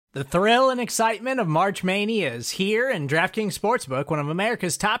The thrill and excitement of March Mania is here, and DraftKings Sportsbook, one of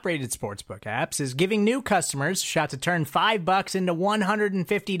America's top-rated sportsbook apps, is giving new customers a shot to turn $5 into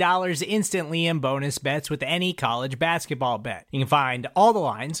 $150 instantly in bonus bets with any college basketball bet. You can find all the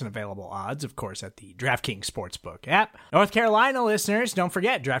lines and available odds, of course, at the DraftKings Sportsbook app. North Carolina listeners, don't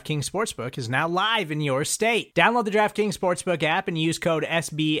forget, DraftKings Sportsbook is now live in your state. Download the DraftKings Sportsbook app and use code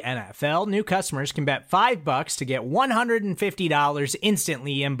SBNFL. New customers can bet $5 to get $150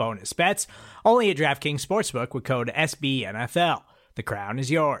 instantly in bonus bets, only at DraftKings Sportsbook with code SBNFL. The crown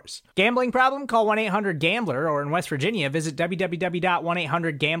is yours. Gambling problem? Call 1-800-GAMBLER, or in West Virginia, visit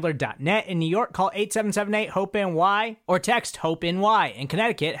www.1800gambler.net. In New York, call 877-8-HOPE-NY or text HOPE-NY. In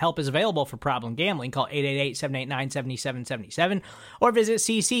Connecticut, help is available for problem gambling. Call 888-789-7777 or visit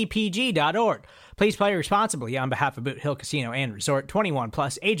ccpg.org. Please play responsibly on behalf of Boot Hill Casino and Resort. 21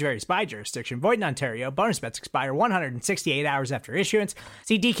 plus, age varies by jurisdiction. Void in Ontario. Bonus bets expire 168 hours after issuance.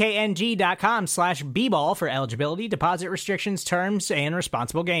 See dkng.com/bball for eligibility, deposit restrictions, terms, and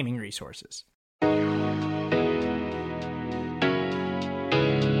responsible gaming resources.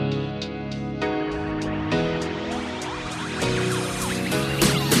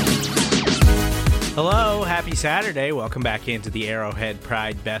 Hello, happy Saturday. Welcome back into the Arrowhead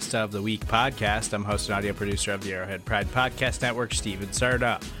Pride Best of the Week podcast. I'm host and audio producer of the Arrowhead Pride Podcast Network, Steven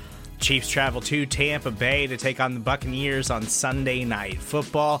Serta. Chiefs travel to Tampa Bay to take on the Buccaneers on Sunday Night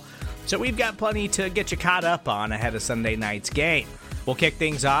Football. So we've got plenty to get you caught up on ahead of Sunday night's game. We'll kick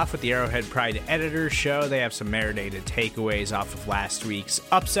things off with the Arrowhead Pride Editors Show. They have some marinated takeaways off of last week's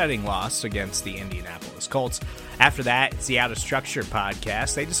upsetting loss against the Indianapolis Colts. After that, it's the Out of Structure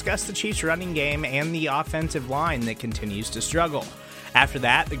podcast. They discuss the Chiefs' running game and the offensive line that continues to struggle. After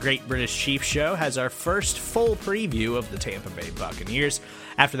that, the Great British Chiefs Show has our first full preview of the Tampa Bay Buccaneers.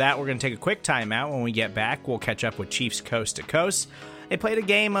 After that, we're going to take a quick timeout. When we get back, we'll catch up with Chiefs Coast to Coast. They played a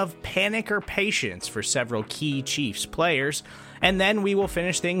game of panic or patience for several key Chiefs players. And then we will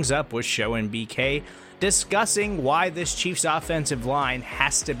finish things up with Show and BK discussing why this Chiefs offensive line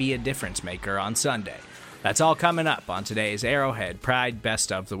has to be a difference maker on Sunday. That's all coming up on today's Arrowhead Pride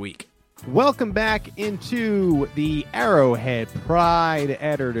Best of the Week. Welcome back into the Arrowhead Pride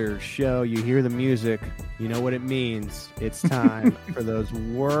Editors Show. You hear the music, you know what it means. It's time for those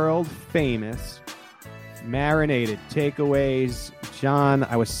world-famous Marinated takeaways. John,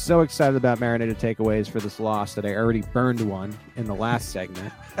 I was so excited about Marinated takeaways for this loss that I already burned one in the last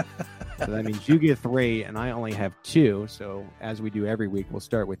segment. So that means you get 3 and I only have 2. So as we do every week, we'll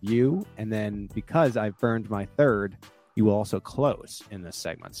start with you. And then because I've burned my 3rd, you will also close in this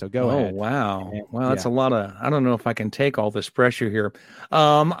segment. So go ahead. Oh, wow. And, wow, that's a lot of, I don't know if I can take all this pressure here.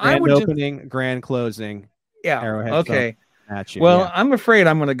 Grand opening, grand closing. Yeah. Arrowhead okay. At you. Well, yeah. I'm afraid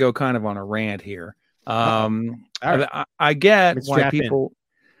I'm going to go kind of on a rant here. Right. I get Let's why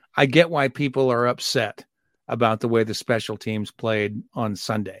people are upset about the way the special teams played on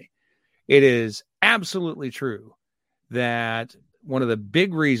Sunday. It is absolutely true that one of the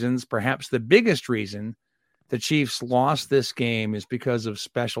big reasons, perhaps the biggest reason, the Chiefs lost this game is because of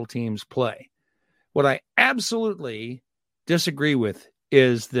special teams play. What I absolutely disagree with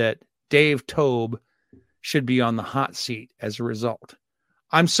is that Dave Toub should be on the hot seat as a result.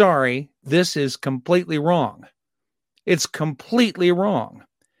 I'm sorry, this is completely wrong. It's completely wrong.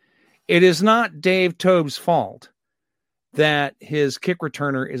 It is not Dave Toub's fault that his kick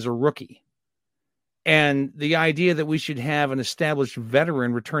returner is a rookie. And the idea that we should have an established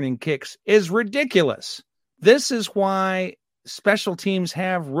veteran returning kicks is ridiculous. This is why special teams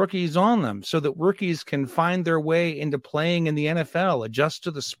have rookies on them, so that rookies can find their way into playing in the NFL, adjust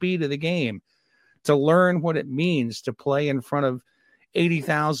to the speed of the game, to learn what it means to play in front of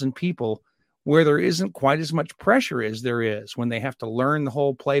 80,000 people where there isn't quite as much pressure as there is when they have to learn the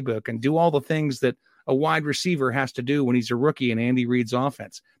whole playbook and do all the things that a wide receiver has to do when he's a rookie in Andy Reid's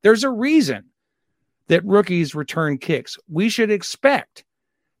offense. There's a reason that rookies return kicks. We should expect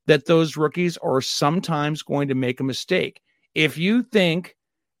that those rookies are sometimes going to make a mistake. If you think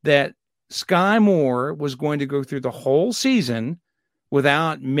that Sky Moore was going to go through the whole season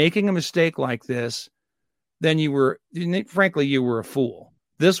without making a mistake like this, then you were a fool.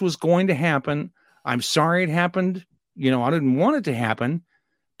 This was going to happen. I'm sorry it happened. I didn't want it to happen,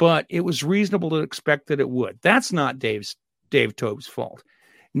 but it was reasonable to expect that it would. That's not Dave Toub's fault.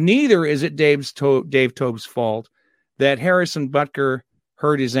 Neither is it Dave Toub's fault that Harrison Butker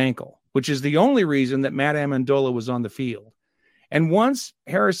hurt his ankle, which is the only reason that Matt Amendola was on the field. And once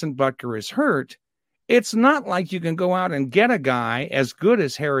Harrison Butker is hurt, it's not like you can go out and get a guy as good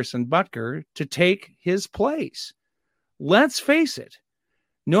as Harrison Butker to take his place. Let's face it.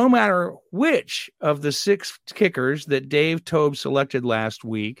 no matter which of the 6 kickers that Dave Tobe selected last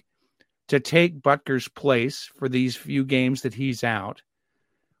week to take Butker's place for these few games that he's out,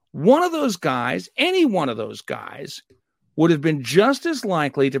 one of those guys, any one of those guys, would have been just as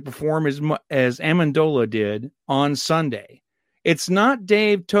likely to perform as Amendola did on Sunday. It's not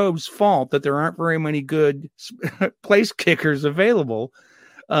Dave Tobe's fault that there aren't very many good place kickers available.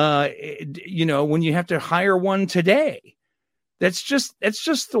 When you have to hire one today, that's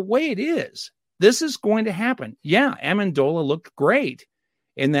just the way it is. This is going to happen. Yeah, Amendola looked great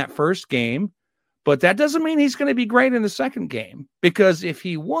in that first game, but that doesn't mean he's going to be great in the second game, because if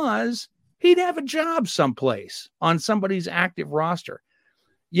he was, he'd have a job someplace on somebody's active roster.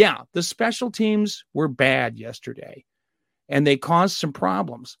 Yeah, the special teams were bad yesterday, and they caused some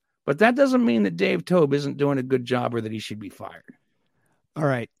problems, but that doesn't mean that Dave Tobe isn't doing a good job or that he should be fired. All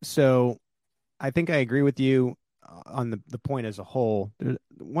right, so I think I agree with you on the point as a whole. There's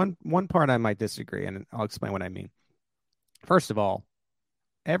one part I might disagree, and I'll explain what I mean. First of all,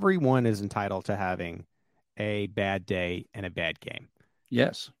 everyone is entitled to having a bad day and a bad game.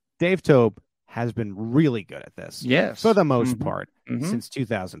 Yes. Dave Tobe has been really good at this. Yes. For the most part, since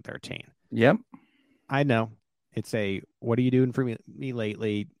 2013. Yep. I know. It's what are you doing for me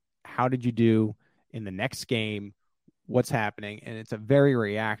lately? How did you do in the next game? What's happening? And it's a very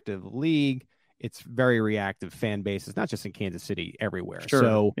reactive league. It's very reactive fan bases, not just in Kansas City, everywhere. Sure.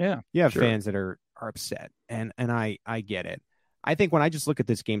 So you have Sure. fans that are upset, and I get it. I think when I just look at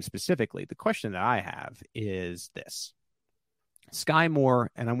this game specifically, the question that I have is this. Sky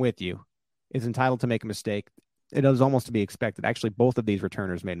Moore, and I'm with you, is entitled to make a mistake. It is almost to be expected. Actually, both of these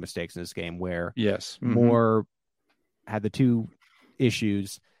returners made mistakes in this game where Moore had the 2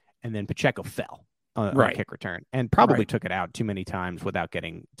 issues, and then Pacheco fell on a kick return and probably took it out too many times without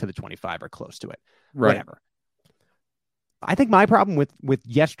getting to the 25 or close to it. Whatever. I think my problem with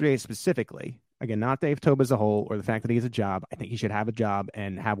yesterday specifically, again, not Dave Tobe as a whole or the fact that he has a job. I think he should have a job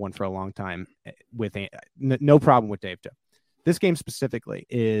and have one for a long time with no problem with Dave Tobe. This game specifically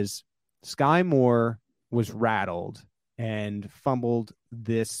is Sky Moore was rattled and fumbled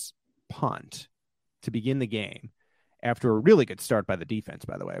this punt to begin the game after a really good start by the defense,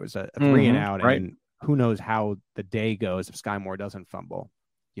 by the way. It was a 3 and out, and who knows how the day goes if Sky Moore doesn't fumble.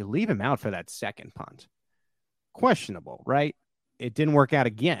 You leave him out for that second punt. Questionable, right? It didn't work out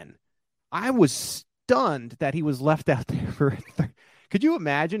again. I was stunned that he was left out there for Could you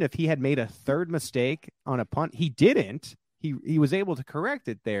imagine if he had made a third mistake on a punt? He didn't. He was able to correct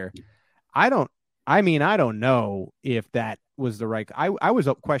it there. I don't know if that was the right. I was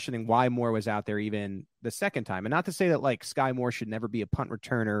questioning why Moore was out there even the second time. And not to say that like Sky Moore should never be a punt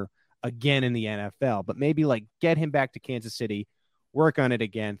returner again in the NFL, but maybe like get him back to Kansas City, work on it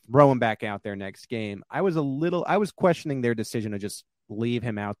again, throw him back out there next game. I was questioning their decision to just leave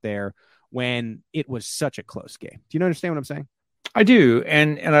him out there when it was such a close game. Do you understand what I'm saying? I do.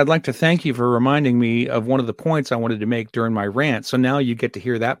 And I'd like to thank you for reminding me of one of the points I wanted to make during my rant. So now you get to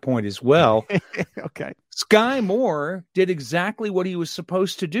hear that point as well. Okay. Sky Moore did exactly what he was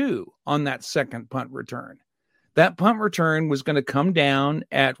supposed to do on that second punt return. That punt return was going to come down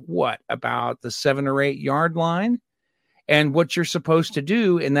at about the 7 or 8 yard line. And what you're supposed to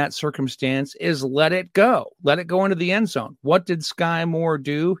do in that circumstance is let it go into the end zone. What did Sky Moore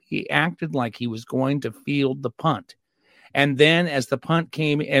do? He acted like he was going to field the punt. And then as the punt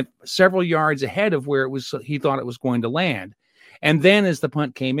came at several yards ahead of where he thought it was going to land. And then as the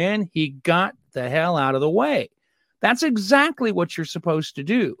punt came in, he got the hell out of the way. That's exactly what you're supposed to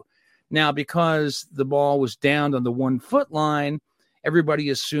do. Now, because the ball was down on the 1 foot line, everybody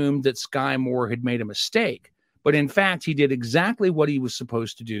assumed that Sky Moore had made a mistake. But in fact, he did exactly what he was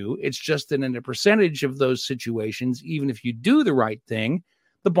supposed to do. It's just that in a percentage of those situations, even if you do the right thing,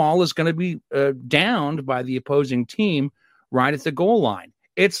 the ball is going to be downed by the opposing team right at the goal line.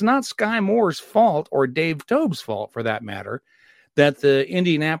 It's not Sky Moore's fault, or Dave Tobe's fault for that matter, that the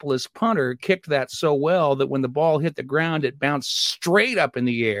Indianapolis punter kicked that so well that when the ball hit the ground, it bounced straight up in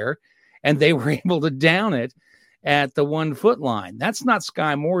the air and they were able to down it at the 1 foot line. That's not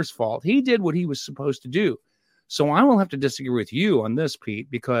Sky Moore's fault. He did what he was supposed to do. So I will have to disagree with you on this,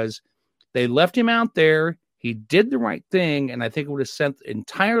 Pete, because they left him out there. He did the right thing, and I think it would have sent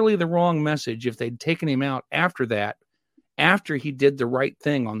entirely the wrong message if they'd taken him out after that, after he did the right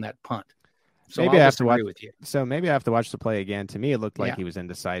thing on that punt. So maybe I have to disagree with you. So maybe I have to watch the play again. To me, it looked like he was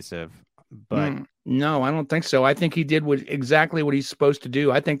indecisive, but no, I don't think so. I think he did exactly what he's supposed to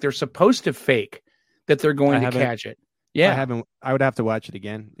do. I think they're supposed to fake that they're going to catch it. Yeah, I would have to watch it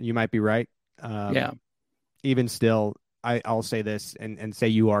again. You might be right. Even still, I'll say this and say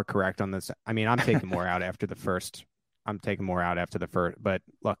you are correct on this. I mean, I'm taking more out after the first I'm taking more out after the first. But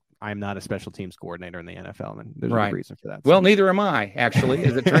look, I'm not a special teams coordinator in the NFL, and there's a Right. good reason for that. Well, neither am I, actually,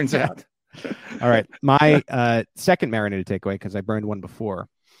 as it turns out. All right. My second marinated takeaway, because I burned one before.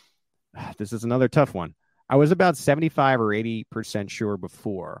 This is another tough one. I was about 75 or 80% sure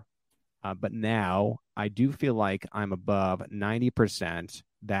before, but now I do feel like I'm above 90%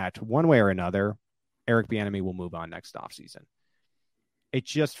 that one way or another, Eric Bieniemy will move on next offseason. It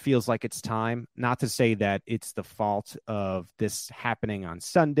just feels like it's time. Not to say that it's the fault of this happening on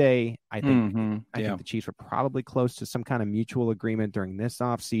Sunday. I think the Chiefs were probably close to some kind of mutual agreement during this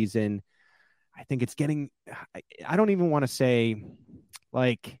offseason. I think it's getting, I don't even want to say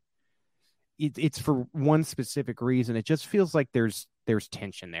like it's for one specific reason. It just feels like there's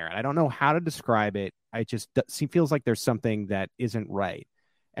tension there. And I don't know how to describe it. It feels like there's something that isn't right.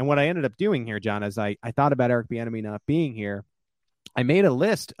 And what I ended up doing here, John, is I thought about Eric Bieniemy not being here. I made a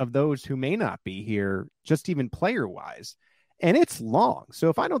list of those who may not be here, just even player-wise. And it's long. So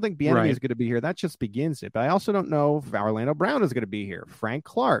if I don't think Bieniemy is going to be here, that just begins it. But I also don't know if Orlando Brown is going to be here. Frank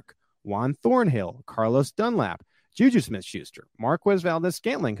Clark, Juan Thornhill, Carlos Dunlap, Juju Smith-Schuster, Marquez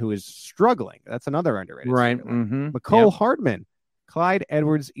Valdez-Scantling, who is struggling. That's another underrated. Right. McCole Hardman, Clyde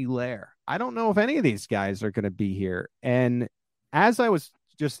Edwards-Helaire. I don't know if any of these guys are going to be here. And as I was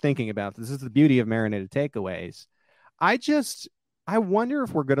just thinking about this is the beauty of marinated takeaways. I wonder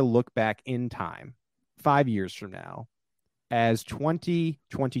if we're going to look back in time 5 years from now as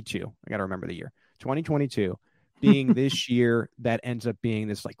 2022. I got to remember the year 2022 being this year that ends up being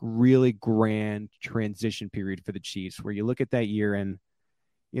this like really grand transition period for the Chiefs, where you look at that year and,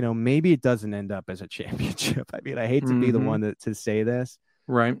 you know, maybe it doesn't end up as a championship. I mean, I hate to be the one to say this,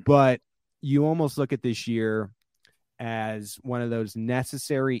 right? But you almost look at this year as one of those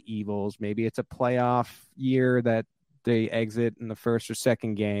necessary evils. Maybe it's a playoff year that they exit in the first or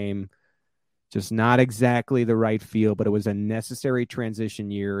second game, just not exactly the right feel, but it was a necessary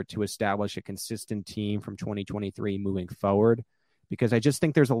transition year to establish a consistent team from 2023 moving forward. Because I just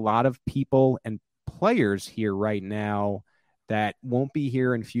think there's a lot of people and players here right now that won't be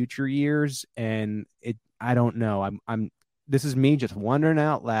here in future years. And I don't know. This is me just wondering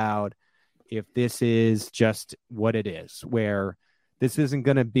out loud if this is just what it is, where this isn't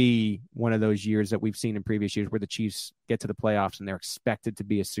going to be one of those years that we've seen in previous years where the Chiefs get to the playoffs and they're expected to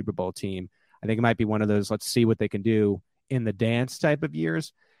be a Super Bowl team. I think it might be one of those, let's see what they can do in the dance type of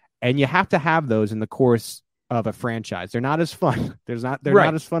years. And you have to have those in the course of a franchise. They're not as fun. They're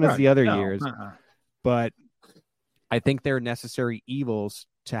not as fun as the other years, but I think they're necessary evils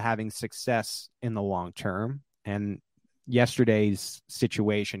to having success in the long term. And yesterday's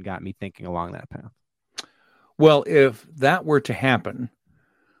situation got me thinking along that path. Well, if that were to happen,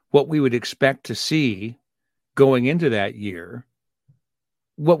 what we would expect to see going into that year,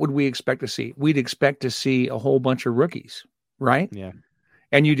 what would we expect to see? We'd expect to see a whole bunch of rookies, right? Yeah.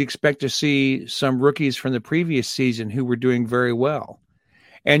 And you'd expect to see some rookies from the previous season who were doing very well.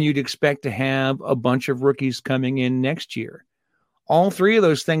 And you'd expect to have a bunch of rookies coming in next year. All three of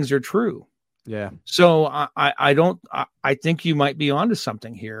those things are true. Yeah. So I think you might be onto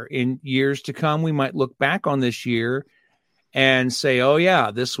something here. In years to come, we might look back on this year and say, oh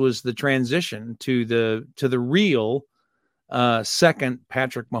yeah, this was the transition to the real second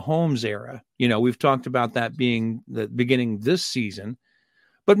Patrick Mahomes era. You know, we've talked about that being the beginning this season,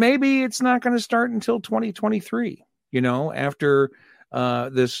 but maybe it's not going to start until 2023, you know, after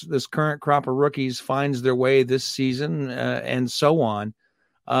this current crop of rookies finds their way this season and so on.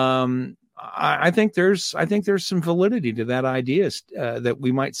 I think there's some validity to that idea that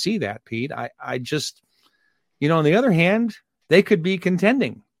we might see that, Pete. I just, you know, on the other hand, they could be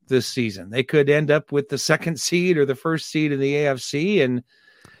contending this season. They could end up with the second seed or the first seed in the AFC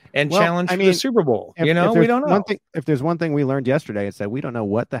and challenge for the Super Bowl. We don't know. If there's one thing we learned yesterday, it's that we don't know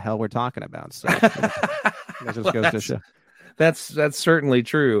what the hell we're talking about. So that just goes to show. That's certainly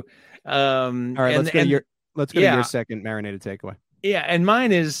true. All right, let's go to your second marinated takeaway. Yeah, and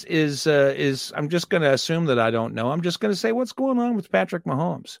mine is I'm just going to assume that I don't know. I'm just going to say what's going on with Patrick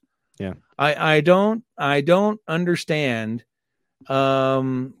Mahomes. Yeah, I don't understand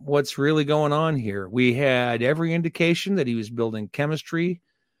what's really going on here. We had every indication that he was building chemistry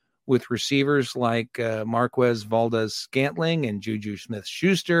with receivers like Marquez Valdez-Scantling and Juju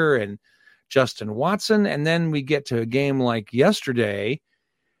Smith-Schuster and Justin Watson, and then we get to a game like yesterday,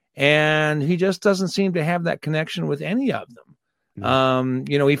 and he just doesn't seem to have that connection with any of them.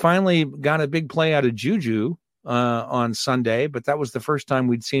 He finally got a big play out of Juju on Sunday, but that was the first time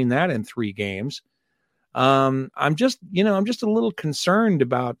we'd seen that in 3 games. I'm just a little concerned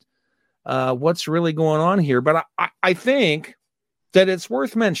about what's really going on here, but I think that it's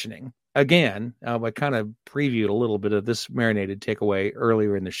worth mentioning again, I kind of previewed a little bit of this marinated takeaway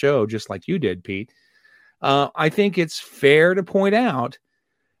earlier in the show, just like you did, Pete. I think it's fair to point out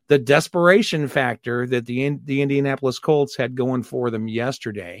the desperation factor that the Indianapolis Colts had going for them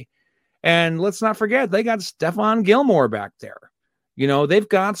yesterday. And let's not forget, they got Stephon Gilmore back there. They've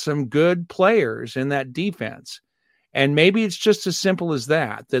got some good players in that defense. And maybe it's just as simple as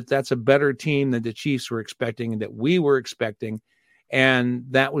that's a better team than the Chiefs were expecting and that we were expecting. And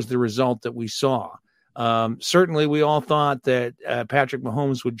that was the result that we saw. Certainly, we all thought that Patrick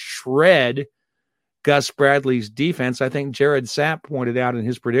Mahomes would shred Gus Bradley's defense. I think Jared Sapp pointed out in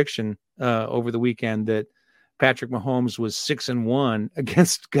his prediction over the weekend that Patrick Mahomes was 6-1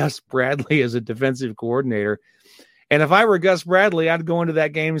 against Gus Bradley as a defensive coordinator. And if I were Gus Bradley, I'd go into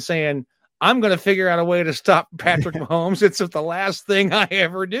that game saying, I'm going to figure out a way to stop Patrick Mahomes. It's the last thing I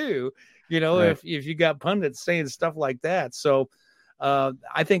ever do, right. if you got pundits saying stuff like that. So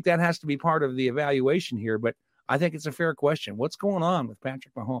I think that has to be part of the evaluation here, but I think it's a fair question. What's going on with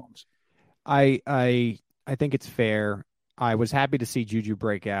Patrick Mahomes? I think it's fair. I was happy to see Juju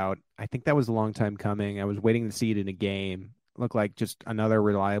break out. I think that was a long time coming. I was waiting to see it in a game. Looked like just another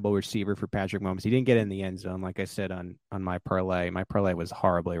reliable receiver for Patrick Mahomes. He didn't get in the end zone, like I said on my parlay. My parlay was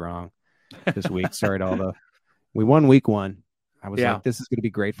horribly wrong this week. Sorry to we won week 1. I was like, this is going to be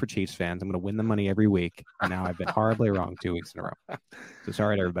great for Chiefs fans. I'm going to win the money every week. And now I've been horribly wrong 2 weeks in a row. So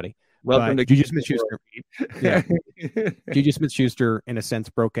sorry to everybody. Welcome to Juju Smith-Schuster. Yeah. Juju Smith-Schuster, in a sense,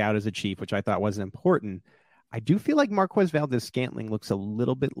 broke out as a Chief, which I thought wasn't important. I do feel like Marquez Valdez-Scantling looks a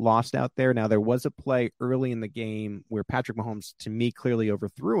little bit lost out there. Now, there was a play early in the game where Patrick Mahomes, to me, clearly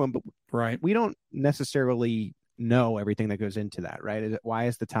overthrew him, but we don't necessarily know everything that goes into that, right? Why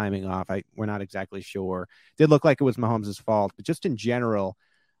is the timing off? We're not exactly sure. It did look like it was Mahomes' fault, but just in general,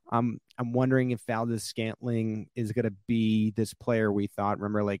 I'm wondering if Valdez-Scantling is going to be this player we thought.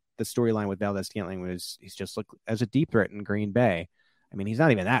 Remember, like the storyline with Valdez-Scantling was he's just looked as a deep threat in Green Bay. I mean, he's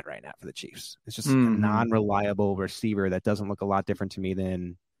not even that right now for the Chiefs. It's just a non-reliable receiver that doesn't look a lot different to me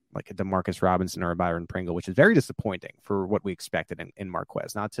than like a DeMarcus Robinson or a Byron Pringle, which is very disappointing for what we expected in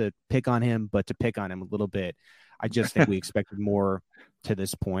Marquez. Not to pick on him, but to pick on him a little bit. I just think we expected more to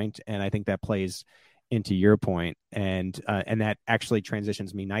this point, and I think that plays into your point, and that actually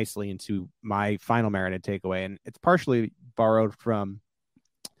transitions me nicely into my final merited takeaway, and it's partially borrowed from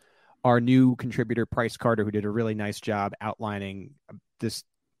our new contributor, Price Carter, who did a really nice job outlining this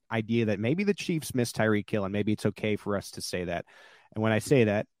idea that maybe the Chiefs missed Tyreek Hill, and maybe it's okay for us to say that. And when I say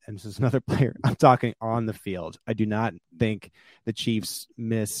that, and this is another player, I'm talking on the field. I do not think the Chiefs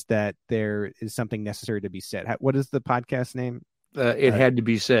miss that there is something necessary to be said. What is the podcast name? It had to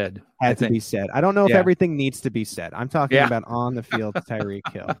be said. Had to be said. I don't know if everything needs to be said. I'm talking about on the field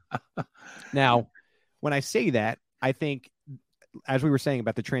Tyreek Hill. Now, when I say that, I think, as we were saying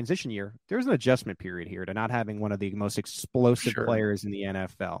about the transition year, there's an adjustment period here to not having one of the most explosive players in the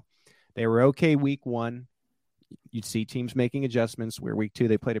NFL. They were okay week 1. You'd see teams making adjustments where week 2,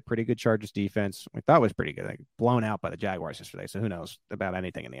 they played a pretty good Chargers defense. We thought was pretty good. They blown out by the Jaguars yesterday. So who knows about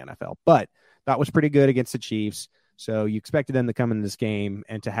anything in the NFL, but that was pretty good against the Chiefs. So you expected them to come in this game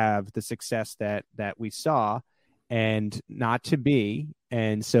and to have the success that we saw and not to be.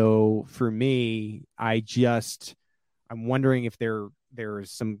 And so for me, I'm wondering if there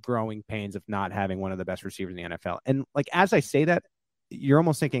is some growing pains of not having one of the best receivers in the NFL. And like, as I say that, you're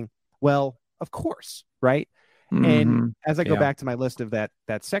almost thinking, well, of course, right? Mm-hmm. And as I go back to my list of that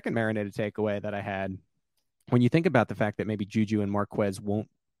second marinated takeaway that I had, when you think about the fact that maybe Juju and Marquez won't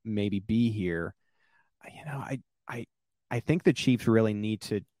maybe be here, I think the Chiefs really need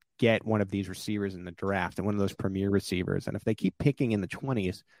to get one of these receivers in the draft and one of those premier receivers. And if they keep picking in the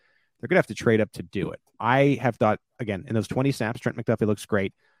 20s, they're going to have to trade up to do it. I have thought, again, in those 20 snaps, Trent McDuffie looks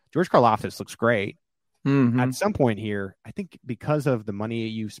great. George Karlaftis looks great. Mm-hmm. At some point here, I think because of the money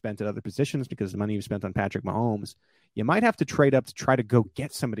you've spent at other positions, because of the money you've spent on Patrick Mahomes, you might have to trade up to try to go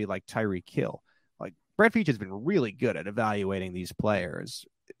get somebody like Tyreek Hill. Like, Brett Veach has been really good at evaluating these players.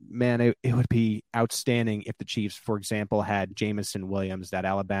 Man, it would be outstanding if the Chiefs, for example, had Jamison Williams, that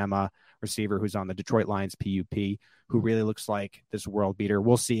Alabama receiver who's on the Detroit Lions PUP, who really looks like this world beater.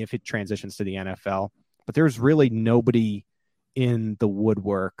 We'll see if it transitions to the NFL. But there's really nobody in the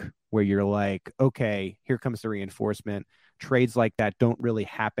woodwork where you're like, okay, here comes the reinforcement. Trades like that don't really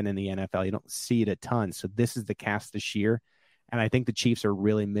happen in the NFL. You don't see it a ton. So this is the cast this year. And I think the Chiefs are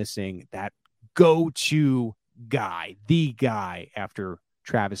really missing that go-to guy, the guy after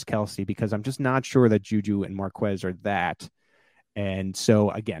Travis Kelce, because I'm just not sure that Juju and Marquez are that. And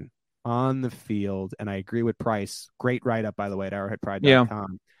so, again, on the field, and I agree with Price, great write-up, by the way, at arrowheadpride.com. Yeah.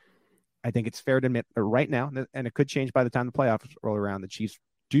 I think it's fair to admit that right now, and it could change by the time the playoffs roll around, the Chiefs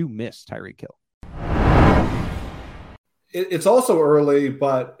do miss Tyreek Hill. It's also early,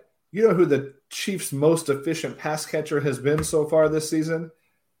 but you know who the Chiefs' most efficient pass catcher has been so far this season?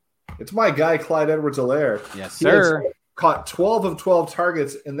 It's my guy, Clyde Edwards-Helaire. Yes, sir. He has caught 12 of 12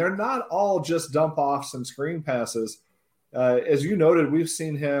 targets, and they're not all just dump-offs and screen passes. As you noted, we've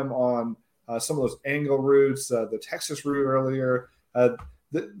seen him on some of those angle routes, the Texas route earlier.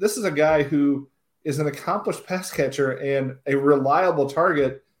 This is a guy who is an accomplished pass catcher and a reliable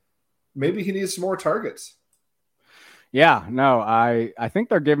target. Maybe he needs some more targets. Yeah, no, I think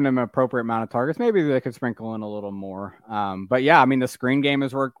they're giving him an appropriate amount of targets. Maybe they could sprinkle in a little more. But yeah, I mean, the screen game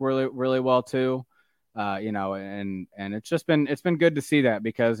has worked really, really well too. And it's been good to see that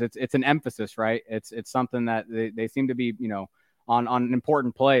because it's an emphasis, right? It's something that they seem to be, on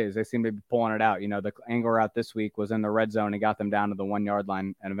important plays, they seem to be pulling it out. The angle route this week was in the red zone and got them down to the 1 yard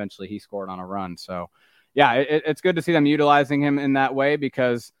line, and eventually he scored on a run. So yeah, it's good to see them utilizing him in that way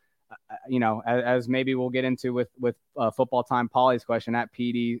because, as maybe we'll get into with football time, Paulie's question at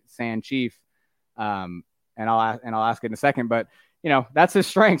PD San Chief. And I'll ask it in a second, but that's his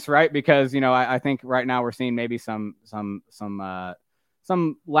strengths, right? Because, I think right now we're seeing maybe some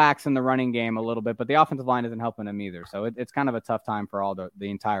lacks in the running game a little bit, but the offensive line isn't helping him either. So it's kind of a tough time for all the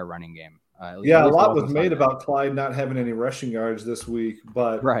entire running game. A lot was made about Clyde not having any rushing yards this week,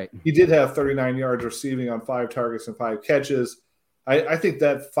 but he did have 39 yards receiving on 5 targets and 5 catches. I think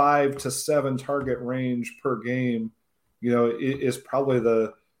that 5 to 7 target range per game, is probably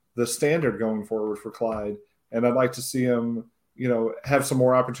the standard going forward for Clyde. And I'd like to see him, have some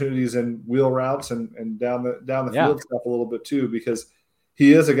more opportunities in wheel routes and down the field stuff a little bit too, because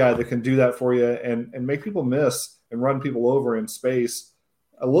he is a guy that can do that for you and make people miss and run people over in space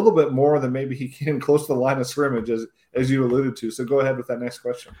a little bit more than maybe he can close to the line of scrimmage, as you alluded to. So go ahead with that next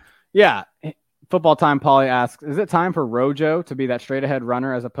question. Yeah. Football time, Paulie asks, is it time for Rojo to be that straight ahead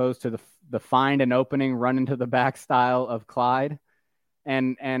runner as opposed to the find an opening, run into the back style of Clyde?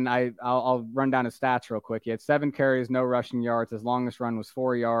 And I'll run down his stats real quick. He had 7 carries, no rushing yards. His longest run was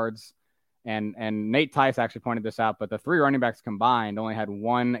 4 yards. And Nate Tice actually pointed this out, but the 3 running backs combined only had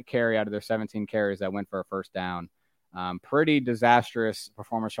 1 carry out of their 17 carries that went for a first down. Pretty disastrous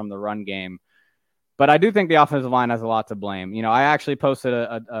performance from the run game. But I do think the offensive line has a lot to blame. I actually posted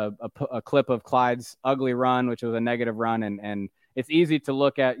a clip of Clyde's ugly run, which was a negative run, and it's easy to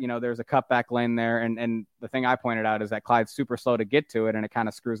look at, there's a cutback lane there, and the thing I pointed out is that Clyde's super slow to get to it, and it kind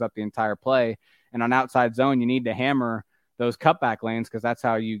of screws up the entire play. And on outside zone, you need to hammer those cutback lanes because that's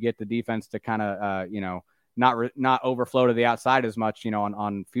how you get the defense to kind of, not overflow to the outside as much,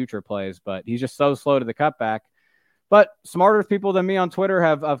 on future plays. But he's just so slow to the cutback. But smarter people than me on Twitter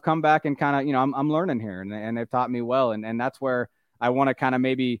have come back and kind of, I'm learning here and they've taught me well. And that's where I want to kind of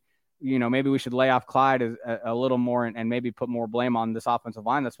maybe we should lay off Clyde a little more and maybe put more blame on this offensive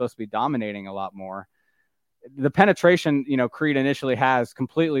line that's supposed to be dominating a lot more. The penetration, Creed initially has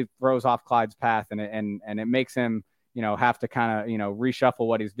completely throws off Clyde's path and it makes him, have to kind of, reshuffle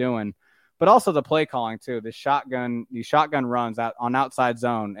what he's doing. But also the play calling too, these shotgun runs out on outside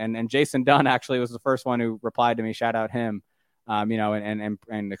zone. And Jason Dunn actually was the first one who replied to me, shout out him,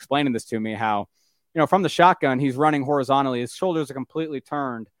 and explaining this to me how, from the shotgun, he's running horizontally. His shoulders are completely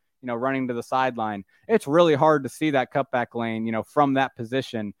turned, running to the sideline. It's really hard to see that cutback lane, from that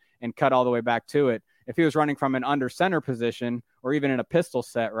position and cut all the way back to it. If he was running from an under center position or even in a pistol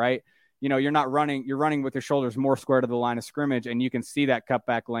set, right? You're running with your shoulders more square to the line of scrimmage, and you can see that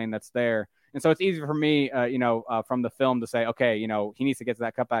cutback lane that's there. And so it's easy for me, from the film to say, okay, he needs to get to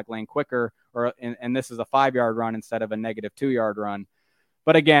that cutback lane quicker, and this is a 5 yard run instead of a negative 2 yard run.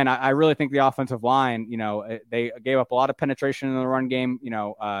 But again, I really think the offensive line, they gave up a lot of penetration in the run game.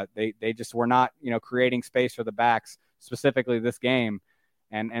 They just were not, creating space for the backs, specifically this game.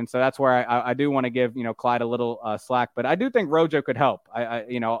 And so that's where I do want to give, Clyde a little slack. But I do think Rojo could help.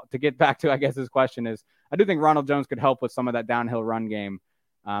 To get back to, I guess, his question is, I do think Ronald Jones could help with some of that downhill run game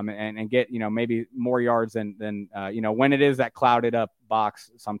and get, maybe more yards than when it is that clouded up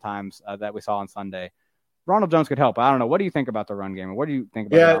box sometimes that we saw on Sunday. Ronald Jones could help. I don't know. What do you think about the run game? What do you think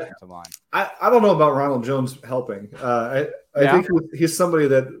about the offensive line? I don't know about Ronald Jones helping. I think he's somebody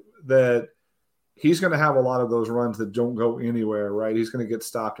that he's going to have a lot of those runs that don't go anywhere, right? He's going to get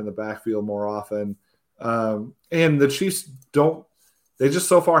stopped in the backfield more often. And the Chiefs they just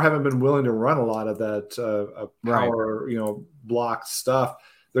so far haven't been willing to run a lot of that power, block stuff.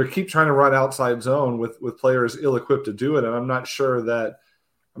 They keep trying to run outside zone with players ill-equipped to do it. And I'm not sure that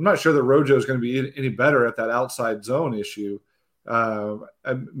Rojo is going to be any better at that outside zone issue.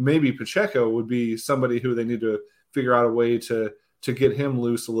 And maybe Pacheco would be somebody who they need to figure out a way to get him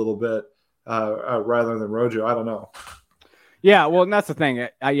loose a little bit rather than Rojo. I don't know. Yeah, well, and that's the thing.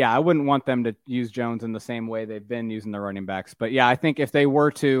 I wouldn't want them to use Jones in the same way they've been using the running backs. But yeah, I think if they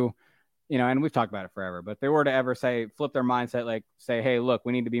were to, and we've talked about it forever, but if they were to ever flip their mindset, like say, hey, look,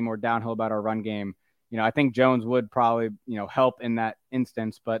 we need to be more downhill about our run game. I think Jones would probably, help in that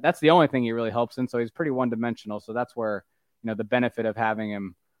instance, but that's the only thing he really helps in. So he's pretty one-dimensional. So that's where, the benefit of having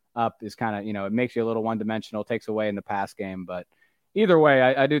him up is kind of, it makes you a little one-dimensional, takes away in the pass game. But either way,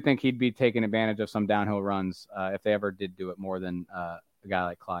 I do think he'd be taking advantage of some downhill runs if they ever did do it more than a guy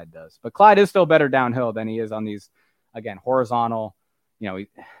like Clyde does. But Clyde is still better downhill than he is on these, again, horizontal.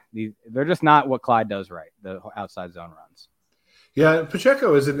 They're just not what Clyde does right, the outside zone runs. Yeah,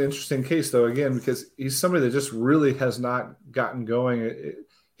 Pacheco is an interesting case, though, again, because he's somebody that just really has not gotten going.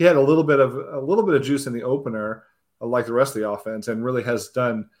 He had a little bit of juice in the opener, like the rest of the offense, and really has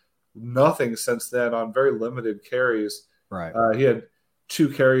done nothing since then on very limited carries. Right. He had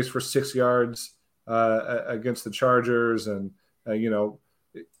 2 carries for 6 yards against the Chargers, and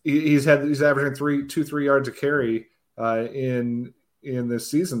he's averaging 3 yards a carry in this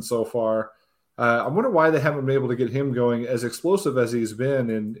season so far. I wonder why they haven't been able to get him going as explosive as he's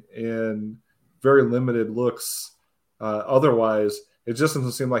been in very limited looks. Otherwise, it just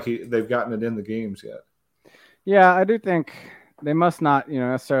doesn't seem like they've gotten it in the games yet. Yeah, I do think they must not,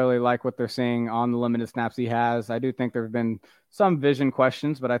 necessarily like what they're seeing on the limited snaps he has. I do think there have been some vision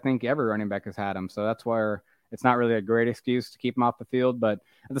questions, but I think every running back has had them. So that's where it's not really a great excuse to keep him off the field. But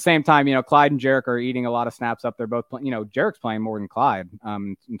at the same time, Clyde and Jarek are eating a lot of snaps up. They're both, Jarek's playing more than Clyde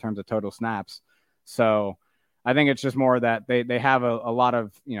in terms of total snaps. So I think it's just more that they have a lot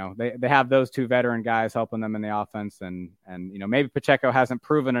of, they have those 2 veteran guys helping them in the offense. And maybe Pacheco hasn't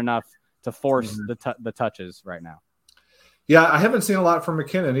proven enough to force the touches right now. Yeah, I haven't seen a lot from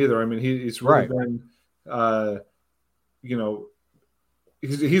McKinnon either. I mean, he's really been,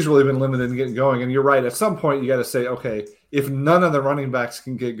 he's really been limited in getting going. And you're right. At some point, you got to say, okay, if none of the running backs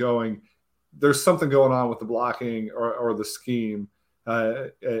can get going, there's something going on with the blocking or the scheme,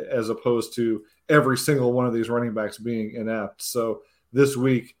 as opposed to every single one of these running backs being inept. So this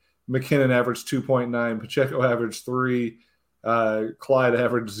week, McKinnon averaged 2.9, Pacheco averaged 3, Clyde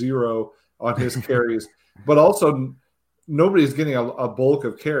averaged 0 on his carries, but also nobody's getting a bulk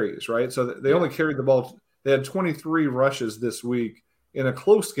of carries, right? So they only carried the ball. They had 23 rushes this week in a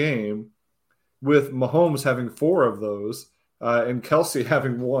close game, with Mahomes having 4 of those and Kelsey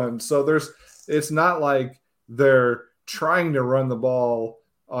having 1. So it's not like they're trying to run the ball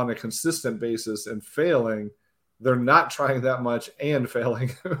on a consistent basis and failing. They're not trying that much and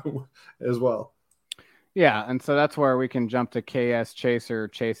failing as well. Yeah, and so that's where we can jump to KS Chaser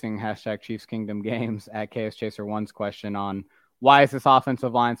chasing #Chiefs Kingdom Games at KS Chaser 1's question on why is this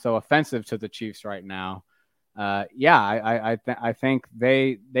offensive line so offensive to the Chiefs right now? I think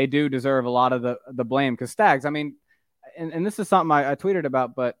they do deserve a lot of the blame, because Stags, I mean, and this is something I tweeted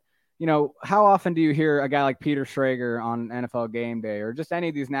about, but how often do you hear a guy like Peter Schrager on NFL Game Day or just any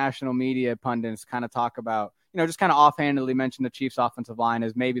of these national media pundits kind of talk about, just kind of offhandedly mention the Chiefs offensive line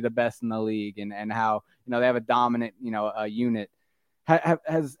as maybe the best in the league and how, they have a dominant, unit.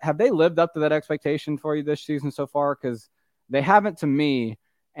 Have they lived up to that expectation for you this season so far? Because they haven't to me.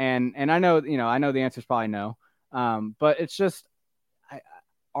 And I know, I know the answer is probably no. But it's just,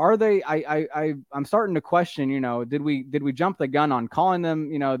 are they? I'm starting to question. Did we jump the gun on calling them?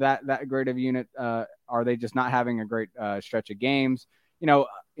 That great of a unit. Are they just not having a great stretch of games?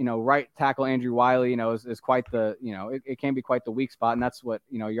 Right tackle Andrew Wiley, is quite the. It can be quite the weak spot, and that's what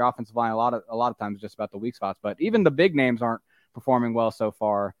your offensive line a lot of times is just about the weak spots. But even the big names aren't performing well so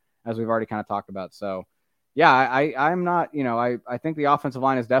far, as we've already kind of talked about. So. Yeah, I'm not, I think the offensive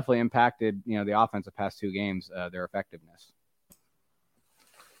line has definitely impacted, the offense the past 2 games, their effectiveness.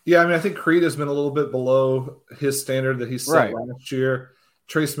 Yeah, I mean, I think Creed has been a little bit below his standard that he set last year.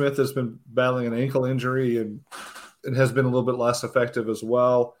 Trey Smith has been battling an ankle injury and has been a little bit less effective as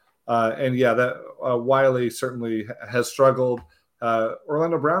well. That Wiley certainly has struggled.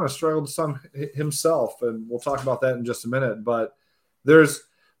 Orlando Brown has struggled some himself, and we'll talk about that in just a minute. But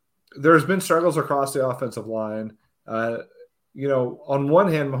there's been struggles across the offensive line. On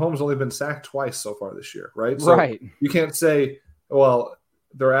one hand, Mahomes only been sacked twice so far this year, right? So you can't say, well,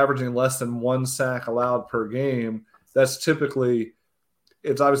 they're averaging less than 1 sack allowed per game. That's typically,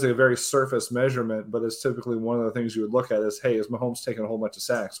 it's obviously a very surface measurement, but it's typically one of the things you would look at is, hey, is Mahomes taking a whole bunch of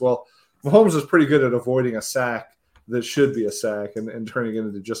sacks? Well, Mahomes is pretty good at avoiding a sack that should be a sack and turning it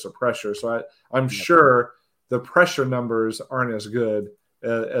into just a pressure. So I'm sure the pressure numbers aren't as good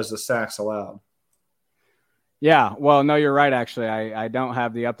as the sacks allowed. Yeah, well, no, you're right, actually. I don't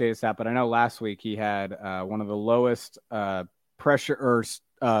have the updated stat, but I know last week he had one of the lowest pressure or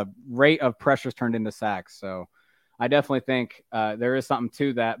rate of pressures turned into sacks. So I definitely think there is something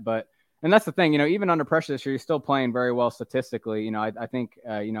to that. And that's the thing, even under pressure this year, he's still playing very well statistically. I think,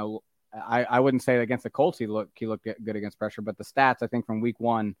 I wouldn't say against the Colts he looked good against pressure, but the stats, I think, from week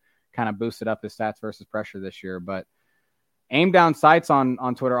 1 kind of boosted up his stats versus pressure this year. But Aim Down Sights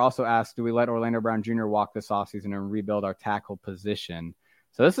on Twitter also asked, do we let Orlando Brown Jr. walk this offseason and rebuild our tackle position?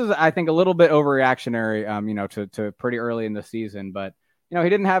 So this is, I think, a little bit overreactionary, to pretty early in the season. But, he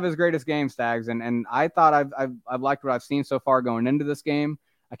didn't have his greatest game, Stags. And I thought I've liked what I've seen so far going into this game.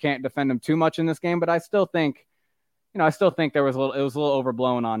 I can't defend him too much in this game, but I still think there was it was a little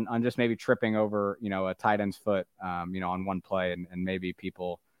overblown on just maybe tripping over, a tight end's foot, on one play and maybe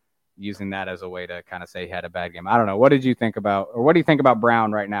people using that as a way to kind of say he had a bad game. I don't know. What do you think about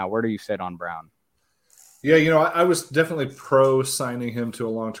Brown right now? Where do you sit on Brown? Yeah, I was definitely pro signing him to a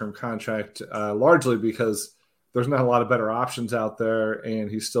long-term contract, largely because there's not a lot of better options out there, and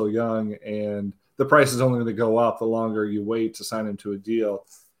he's still young, and the price is only going to go up the longer you wait to sign him to a deal.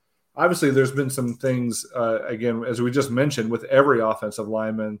 Obviously, there's been some things, again, as we just mentioned, with every offensive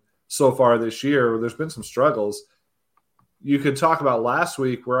lineman so far this year, there's been some struggles. You could talk about last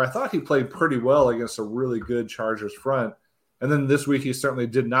week where I thought he played pretty well against a really good Chargers front. And then this week he certainly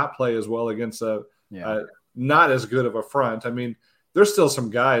did not play as well against not as good of a front. I mean, there's still some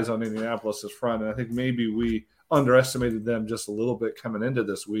guys on Indianapolis' front, and I think maybe we underestimated them just a little bit coming into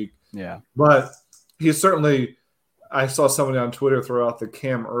this week. Yeah. But he certainly – I saw somebody on Twitter throw out the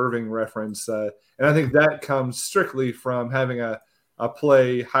Cam Irving reference, and I think that comes strictly from having a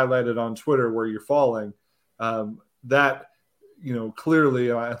play highlighted on Twitter where you're falling. That –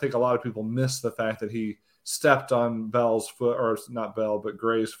 clearly, I think a lot of people miss the fact that he stepped on Bell's foot, or not Bell, but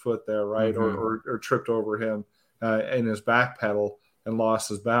Gray's foot there, right? Mm-hmm. Or tripped over him in his back pedal and lost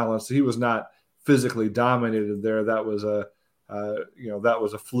his balance. He was not physically dominated there. That was a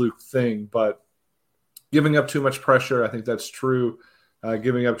fluke thing. But giving up too much pressure, I think that's true.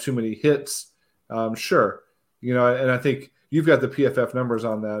 Giving up too many hits, sure. And I think you've got the PFF numbers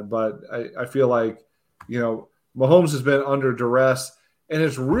on that, but I feel like, Mahomes has been under duress, and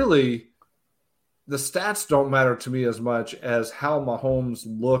it's really the stats don't matter to me as much as how Mahomes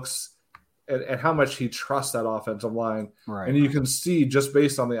looks and how much he trusts that offensive line. Right. And you can see just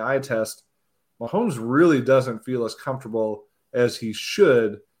based on the eye test, Mahomes really doesn't feel as comfortable as he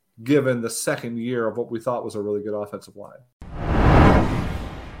should, given the second year of what we thought was a really good offensive line.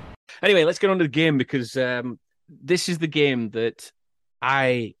 Anyway, let's get on to the game, because this is the game that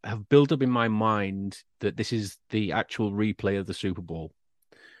I have built up in my mind that this is the actual replay of the Super Bowl.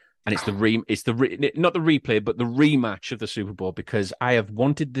 And it's not the replay, but the rematch of the Super Bowl, because I have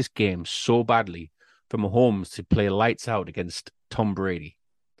wanted this game so badly for Mahomes to play lights out against Tom Brady,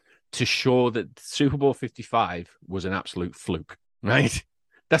 to show that Super Bowl 55 was an absolute fluke, right?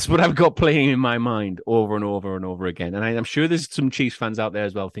 That's what I've got playing in my mind over and over and over again. And I'm sure there's some Chiefs fans out there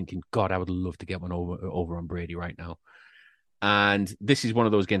as well thinking, God, I would love to get one over on Brady right now. And this is one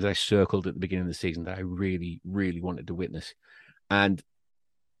of those games that I circled at the beginning of the season that I really, really wanted to witness. And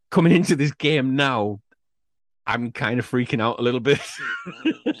coming into this game now, I'm kind of freaking out a little bit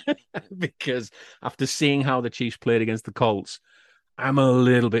because after seeing how the Chiefs played against the Colts, I'm a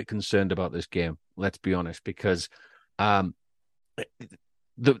little bit concerned about this game. Let's be honest, because the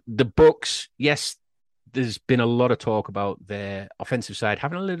Bucs, yes, there's been a lot of talk about their offensive side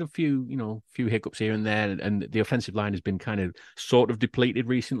having a few hiccups here and there, and the offensive line has been kind of sort of depleted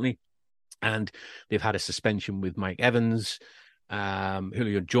recently, and they've had a suspension with Mike Evans.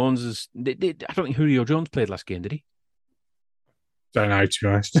 Julio Jones I don't think Julio Jones played last game, did he? Don't know, to be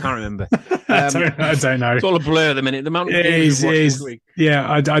honest. Can't remember. I don't know. It's all a blur at the minute. The amount of games this week.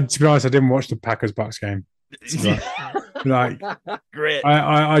 Yeah, to be honest, I didn't watch the Packers-Bucks game. Great.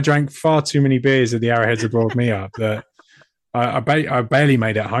 I drank far too many beers at the Arrowheads Abroad meetup that I barely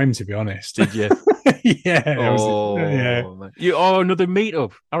made it home, to be honest. Did you? Yeah. Another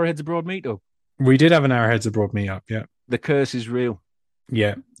meetup. Arrowheads Abroad meetup. We did have an Arrowheads Abroad meetup, yeah. The curse is real.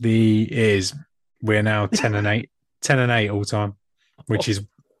 Yeah, we're now 10-8 all time, which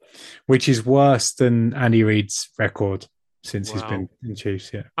is worse than Andy Reid's record since he's been in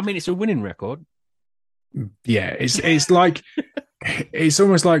Chiefs. Yeah, I mean, it's a winning record. Yeah, it's like it's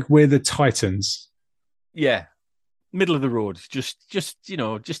almost like we're the Titans. Yeah, middle of the road. Just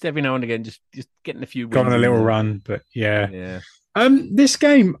every now and again, just getting a few wins. Got on a little run, but yeah. This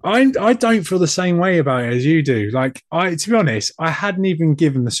game, I don't feel the same way about it as you do. Like, to be honest, I hadn't even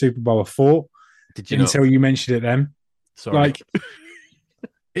given the Super Bowl a thought until you mentioned it then. Sorry. Like,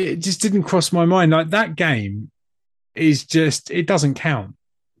 it just didn't cross my mind. Like, that game is just, it doesn't count.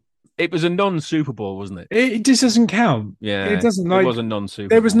 It was a non-Super Bowl, wasn't it? It just doesn't count. Yeah, it doesn't. Like, it was a non-Super.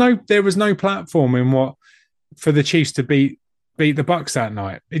 There was no platform in what for the Chiefs to beat the Bucs that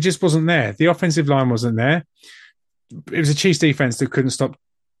night. It just wasn't there. The offensive line wasn't there. It was a Chiefs defense that couldn't stop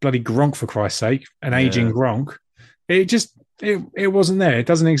bloody Gronk, for Christ's sake, an aging Gronk. It wasn't there. It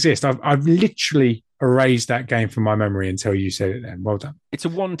doesn't exist. I've literally erased that game from my memory until you said it then. Well done. It's a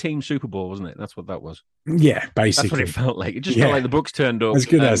one-team Super Bowl, wasn't it? That's what that was. Yeah, basically. That's what it felt like. It just felt like the Bucs turned up. As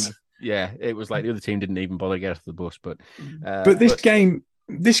good as. Yeah, it was like the other team didn't even bother to get off the bus. But this game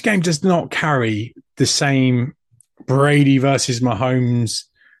does not carry the same Brady versus Mahomes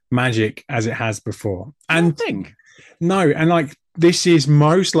magic as it has before. And no, and like this is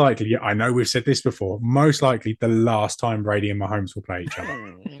most likely, I know we've said this before, most likely the last time Brady and Mahomes will play each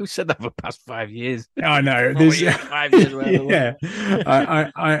other. Who said that for the past 5 years? I know. 5 years. Yeah.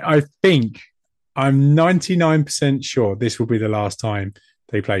 I think I'm 99% sure this will be the last time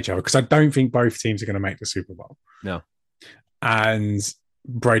they play each other, because I don't think both teams are going to make the Super Bowl. No. And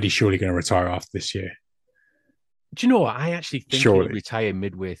Brady's surely going to retire after this year. Do you know what? I actually think he'll retire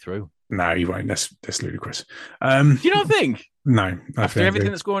midway through. No, he won't. That's ludicrous. Do you not think? No. After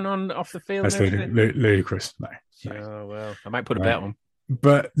everything that's going on off the field? That's ludicrous. No. Oh, well. I might put a bet on.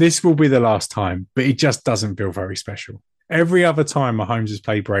 But this will be the last time. But it just doesn't feel very special. Every other time Mahomes has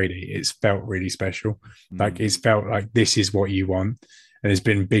played Brady, it's felt really special. Like it's felt like this is what you want. And there's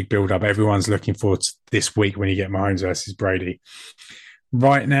been big build up. Everyone's looking forward to this week when you get Mahomes versus Brady.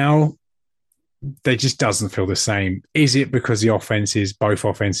 Right now, they just doesn't feel the same. Is it because both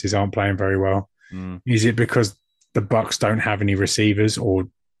offenses aren't playing very well? Is it because the Bucs don't have any receivers, or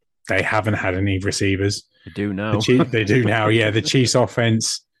they haven't had any receivers? They do now. They do now. Yeah, the Chiefs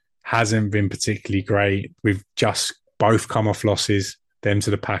offense hasn't been particularly great. We've just both come off losses, them to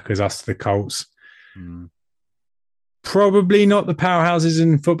the Packers, us to the Colts. Probably not the powerhouses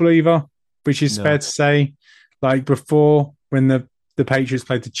in football either, which is fair to say. Like before, when the Patriots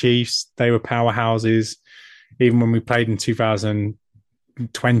played the Chiefs, they were powerhouses. Even when we played in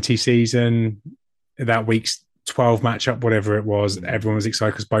 2020 season, that week's 12 matchup, whatever it was, everyone was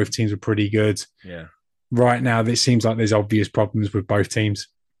excited because both teams were pretty good. Yeah. Right now, it seems like there's obvious problems with both teams.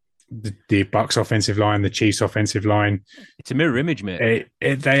 The Bucs offensive line, the Chiefs offensive line. It's a mirror image, mate.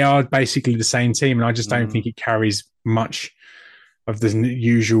 They are basically the same team, and I just don't think it carries much of the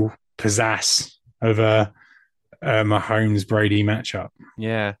usual pizzazz of a Mahomes-Brady matchup.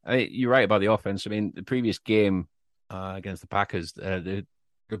 Yeah, you're right about the offense. I mean, the previous game against the Packers, the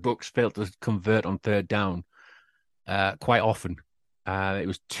Bucs failed to convert on third down quite often. It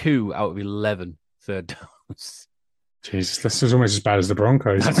was 2 out of 11 third downs. Jesus, this is almost as bad as the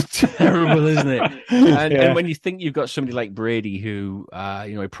Broncos. That's terrible, isn't it? And when you think you've got somebody like Brady who,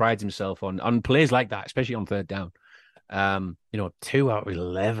 he prides himself on plays like that, especially on third down. 2 out of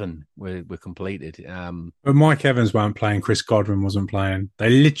 11 were completed. But Mike Evans weren't playing. Chris Godwin wasn't playing.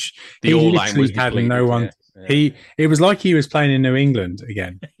 He literally had no one. Yeah. It was like he was playing in New England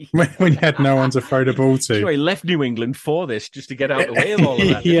again when he had no one to throw the ball to. He left New England for this just to get out of the way of all of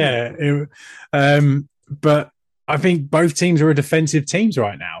that. Yeah. But I think both teams are defensive teams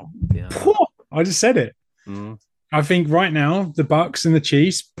right now. Yeah. I just said it. I think right now the Bucs and the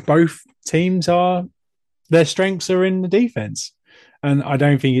Chiefs, both teams their strengths are in the defense. And I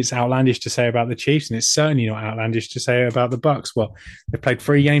don't think it's outlandish to say about the Chiefs, and it's certainly not outlandish to say about the Bucs. Well, they've played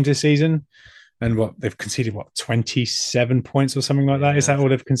 3 games this season, and they've conceded 27 points or something like that. Is that all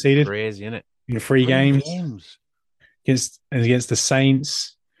they've conceded? Crazy, isn't it? In 3 games. Against the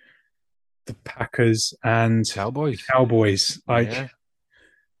Saints, the Packers, and Cowboys.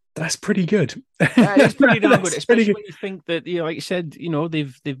 That's pretty good. Yeah, it's pretty damn good, especially when you think that, like you said,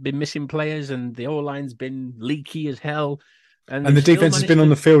 they've been missing players and the O-line's been leaky as hell. And the defense has been on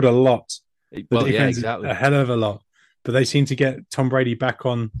the field a lot. Exactly. A hell of a lot. But they seem to get Tom Brady back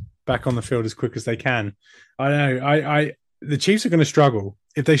on the field as quick as they can. I know. The Chiefs are going to struggle.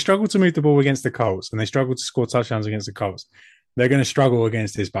 If they struggle to move the ball against the Colts and they struggle to score touchdowns against the Colts, they're going to struggle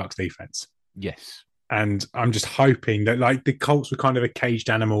against this Bucs defense. Yes. And I'm just hoping that, like, the Colts were kind of a caged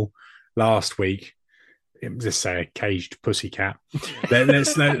animal last week. Just say a caged pussycat.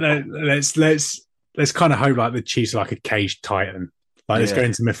 Let's kind of hope like the Chiefs are like a caged titan. Let's go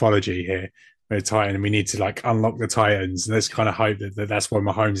into mythology here. We're a titan, and we need to unlock the titans. Let's kind of hope that that's where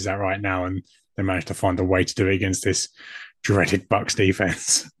Mahomes is at right now, and they managed to find a way to do it against this dreaded Bucs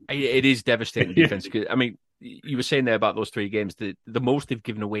defense. It is devastating defense. I mean, you were saying there about those 3 games. The most they've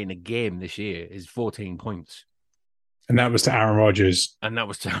given away in a game this year is 14 points. And that was to Aaron Rodgers. And that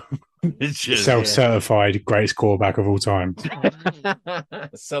was to self-certified greatest quarterback of all time.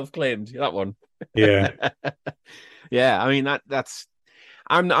 Self-claimed, that one. Yeah. Yeah, I mean, that's...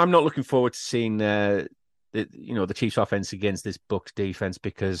 I'm not looking forward to seeing the Chiefs offense against this Bucs defense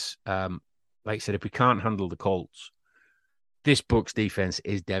because like I said, if we can't handle the Colts, this Bucs defense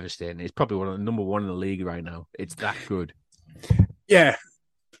is devastating. It's probably number one in the league right now. It's that good. Yeah.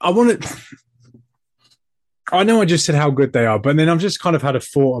 I know I just said how good they are, but then I've just kind of had a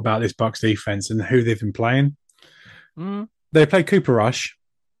thought about this Bucs defense and who they've been playing. They play Cooper Rush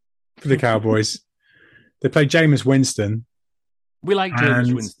for the Cowboys. They play Jameis Winston. We like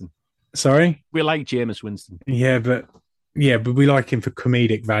Jameis Winston. Sorry? We like Jameis Winston. Yeah, but we like him for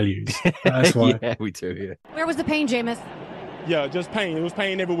comedic values. That's why. Yeah, we do, yeah. Where was the pain, Jameis? Yeah, just pain. It was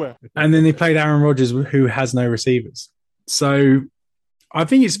pain everywhere. And then they played Aaron Rodgers, who has no receivers. So I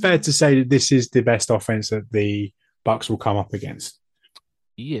think it's fair to say that this is the best offense that the Bucs will come up against.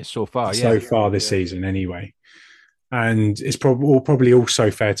 Yeah, so far. So far this season, anyway. And it's probably also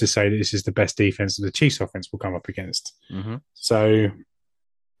fair to say that this is the best defense that the Chiefs offense will come up against. Mm-hmm. So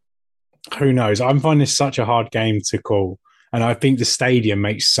who knows? I'm finding this such a hard game to call. And I think the stadium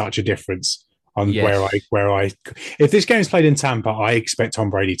makes such a difference on where I if this game's played in Tampa, I expect Tom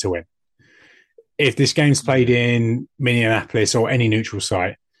Brady to win. If this game's played in Minneapolis or any neutral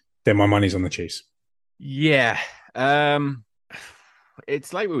site, then my money's on the Chiefs. Yeah.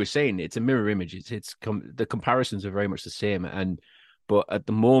 It's like we were saying, it's a mirror image. The comparisons are very much the same. But at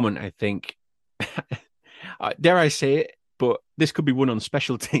the moment, I think, dare I say it, but this could be won on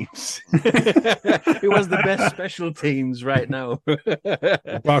special teams. Who has the best special teams right now?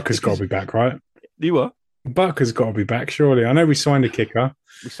 Barker's got to be back, right? You what? Barker's got to be back, surely. I know we signed a kicker.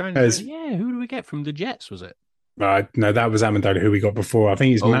 We signed, who do we get from the Jets, was it? No, that was Amendola, who we got before. I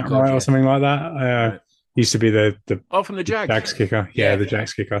think he's Matt Wright or something like that. Right. Used to be the from the Jags. Jags kicker. Yeah, the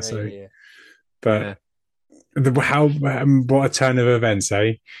Jags kicker. But what a turn of events,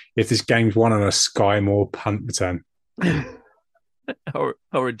 eh? If this game's won on a Sky Moore punt return. or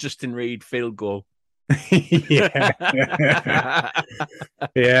a Justin Reed field goal. Yeah.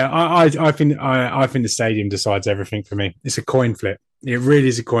 I think the stadium decides everything for me. It's a coin flip. It really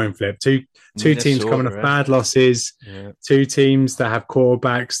is a coin flip. Two teams coming off bad losses. Yeah. Two teams that have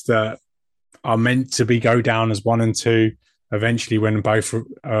quarterbacks that are meant to go down as 1 and 2 eventually when both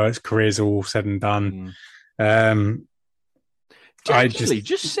careers are all said and done.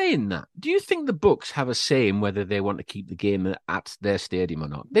 Just saying that, do you think the Bucs have a say in whether they want to keep the game at their stadium or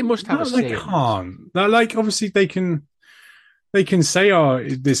not? They must have a say. They can't. Like, obviously, they can say,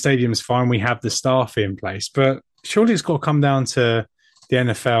 the stadium's fine, we have the staff in place, but surely it's got to come down to the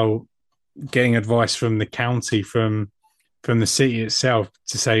NFL getting advice from the county, from the city itself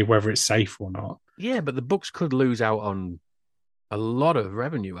to say whether it's safe or not. Yeah, but the Bucs could lose out on a lot of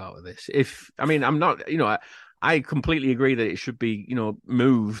revenue out of this. I'm not, I completely agree that it should be,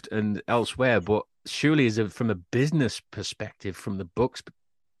 moved and elsewhere, but surely from a business perspective, from the Bucs,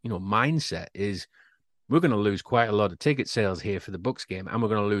 mindset is we're going to lose quite a lot of ticket sales here for the Bucs game, and we're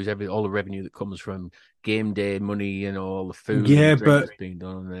going to lose all the revenue that comes from game day money and all the food that's being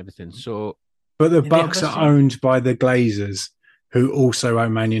done and everything. So, but the Bucs are owned by the Glazers, who also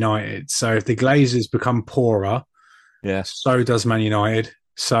own Man United. So if the Glazers become poorer, so does Man United.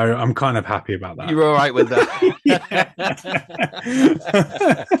 So I'm kind of happy about that. You're all right with that.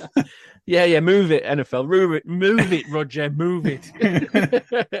 Yeah, move it, NFL. Move it, Roger. Move it.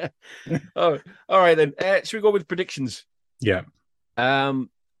 All right, then. Should we go with predictions? Yeah. I'm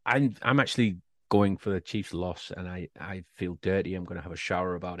actually going for the Chiefs' loss, and I feel dirty. I'm going to have a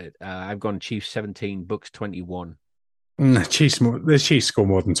shower about it. I've gone Chiefs 17, Bucs 21. The Chiefs score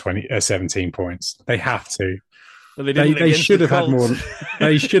more than 17 points. They have to. Well, they should have had more.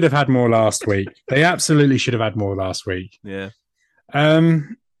 They should have had more last week. They absolutely should have had more last week. Yeah.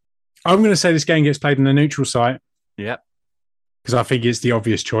 I'm going to say this game gets played on a neutral site. Yeah. Because I think it's the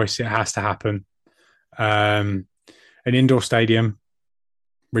obvious choice. It has to happen. An indoor stadium,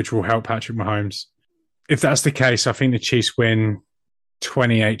 which will help Patrick Mahomes. If that's the case, I think the Chiefs win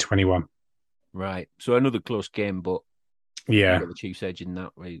 28-21. Right. So another close game, but yeah, the Chiefs edge in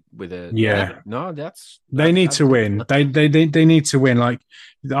that way with a they need to win. They need to win. Like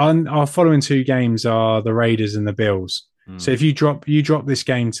our following two games are the Raiders and the Bills. So if you drop this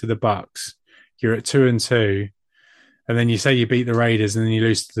game to the Bucs, you're at 2-2, and then you say you beat the Raiders and then you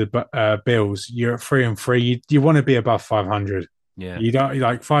lose to the Bills, you're at 3-3. You want to be above 500. Yeah, you don't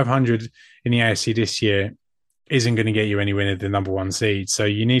like 500 in the AFC this year isn't going to get you anywhere near the number one seed. So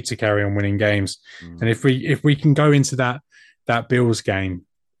you need to carry on winning games. And if we can go into that Bills game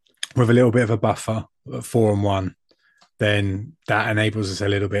with a little bit of a buffer at 4-1, then that enables us a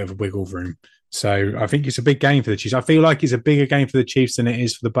little bit of a wiggle room. So I think it's a big game for the Chiefs. I feel like it's a bigger game for the Chiefs than it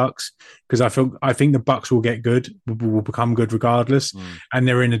is for the Bucs, because I think the Bucs will get good, will become good regardless, and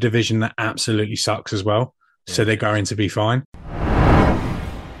they're in a division that absolutely sucks as well. Yeah. So they're going to be fine.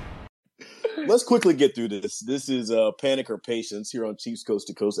 let's quickly get through this. This is Panic or Patience here on Chiefs Coast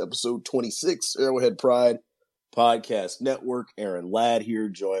to Coast, episode 26, Arrowhead Pride Podcast Network. Aaron Ladd here,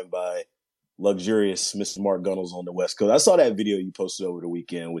 joined by luxurious Mr. Mark Gunnels on the West Coast. I saw that video you posted over the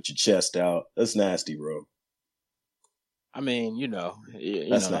weekend with your chest out. That's nasty, bro. I mean,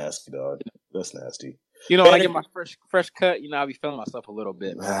 that's nasty, dog. That's nasty. When I get my fresh cut, I'll be feeling myself a little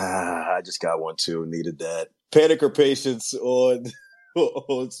bit. I just got one too. Needed that. Panic or Patience on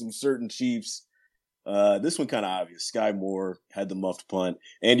some certain Chiefs. This one kind of obvious. Sky Moore had the muffed punt.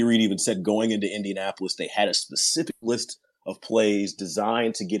 Andy Reid even said going into Indianapolis, they had a specific list of plays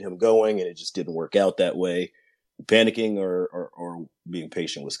designed to get him going, and it just didn't work out that way. Panicking or being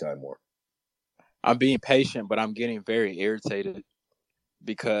patient with Sky Moore? I'm being patient, but I'm getting very irritated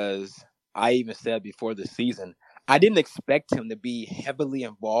because I even said before the season, I didn't expect him to be heavily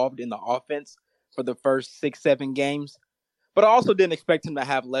involved in the offense for the first 6-7 games, but I also didn't expect him to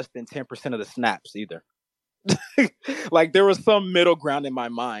have less than 10% of the snaps either. Like, there was some middle ground in my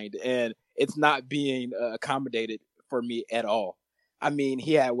mind, and it's not being accommodated for me at all. I mean,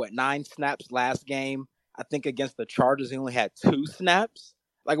 he had, 9 snaps last game? I think against the Chargers, he only had 2 snaps.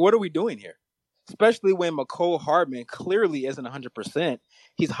 Like, what are we doing here? Especially when Mecole Hardman clearly isn't 100%.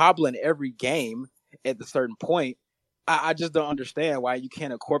 He's hobbling every game at a certain point. I just don't understand why you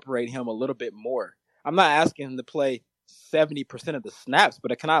can't incorporate him a little bit more. I'm not asking him to play 70% of the snaps,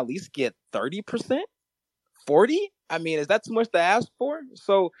 but can I at least get 30%? 40? I mean, is that too much to ask for?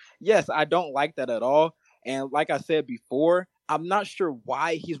 So, yes, I don't like that at all. And like I said before, I'm not sure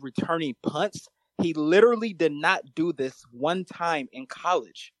why he's returning punts. He literally did not do this one time in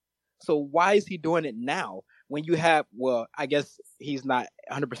college. So why is he doing it now when you have, I guess he's not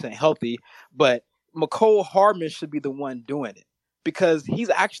 100% healthy, but Mecole Hardman should be the one doing it because he's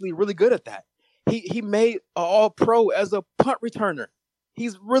actually really good at that. He made an all-pro as a punt returner.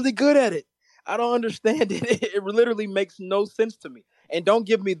 He's really good at it. I don't understand it. It literally makes no sense to me. And don't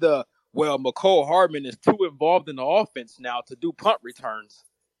give me Mecole Hardman is too involved in the offense now to do punt returns.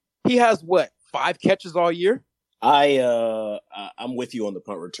 He has 5 catches all year? I'm with you on the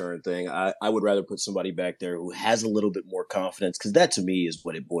punt return thing. I would rather put somebody back there who has a little bit more confidence because that to me is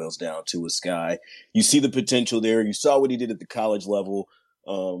what it boils down to with Sky. You see the potential there. You saw what he did at the college level.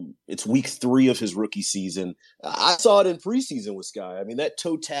 It's week 3 of his rookie season. I saw it in preseason with Sky. I mean, that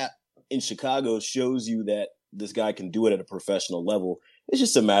toe tap in Chicago shows you that this guy can do it at a professional level. It's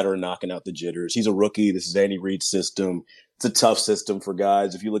just a matter of knocking out the jitters. He's a rookie. This is Andy Reid's system. It's a tough system for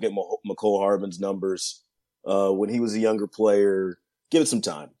guys. If you look at Mecole Hardman's numbers, when he was a younger player, give it some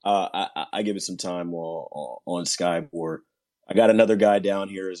time. I give it some time on Sky Moore. I got another guy down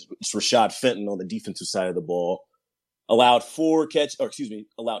here. It's Rashad Fenton on the defensive side of the ball. Allowed 5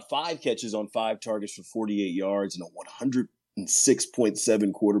 catches on 5 targets for 48 yards and a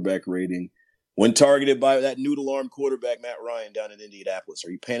 106.7 quarterback rating. When targeted by that noodle arm quarterback, Matt Ryan, down in Indianapolis.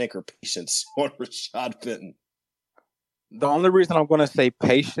 Are you panic or patience on Rashad Fenton? The only reason I'm going to say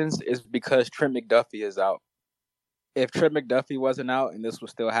patience is because Trent McDuffie is out. If Trent McDuffie wasn't out and this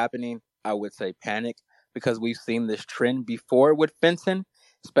was still happening, I would say panic because we've seen this trend before with Fenton.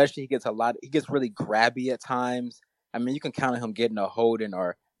 Especially he gets really grabby at times. I mean, you can count on him getting a holding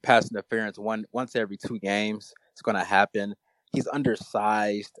or pass interference once every 2 games. It's going to happen. He's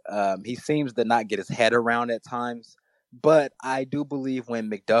undersized. He seems to not get his head around at times. But I do believe when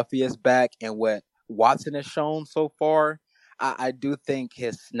McDuffie is back and what Watson has shown so far, I do think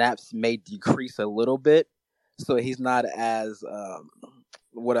his snaps may decrease a little bit. So he's not as,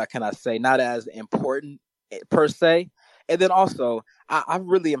 not as important per se. And then also, I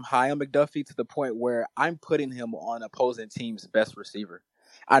really am high on McDuffie to the point where I'm putting him on opposing team's best receiver.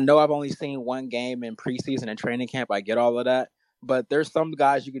 I know I've only seen 1 game in preseason and training camp. I get all of that. But there's some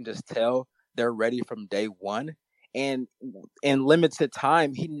guys you can just tell they're ready from day one. And in limited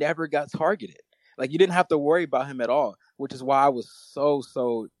time, he never got targeted. Like, you didn't have to worry about him at all, which is why I was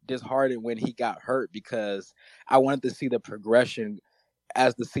so disheartened when he got hurt because I wanted to see the progression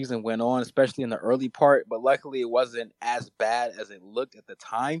as the season went on, especially in the early part. But luckily, it wasn't as bad as it looked at the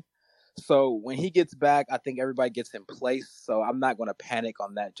time. So when he gets back, I think everybody gets in place. So I'm not going to panic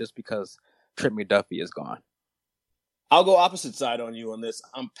on that just because Trent McDuffie is gone. I'll go opposite side on you on this.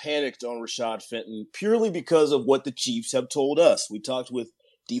 I'm panicked on Rashad Fenton purely because of what the Chiefs have told us. We talked with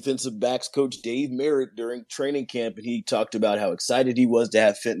defensive backs coach Dave Merritt during training camp, and he talked about how excited he was to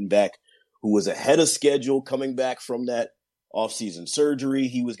have Fenton back, who was ahead of schedule coming back from that offseason surgery.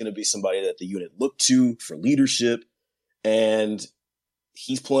 He was going to be somebody that the unit looked to for leadership, and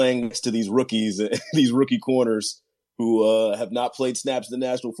he's playing next to these rookies, these rookie corners who have not played snaps in the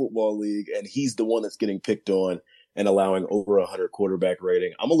National Football League, and he's the one that's getting picked on. and allowing over 100 quarterback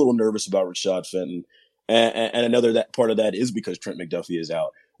rating. I'm a little nervous about Rashad Fenton. And another that part of that is because Trent McDuffie is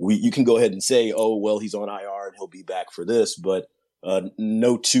out. You can go ahead and say, oh, well, he's on IR and he'll be back for this, but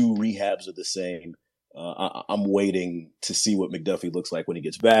no two rehabs are the same. I'm waiting to see what McDuffie looks like when he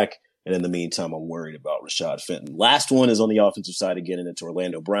gets back. And in the meantime, I'm worried about Rashad Fenton. Last one is on the offensive side again, and it's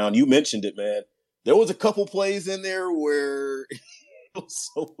Orlando Brown. You mentioned it, man. There was a couple plays in there where it was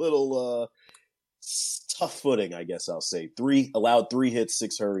a little tough footing, I guess I'll say. Allowed 3 hits,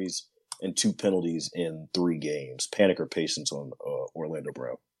 6 hurries, and 2 penalties in 3 games. Panic or patience on Orlando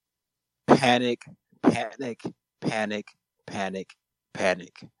Brown? Panic, panic, panic, panic,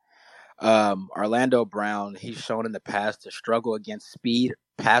 panic. Orlando Brown, he's shown in the past to struggle against speed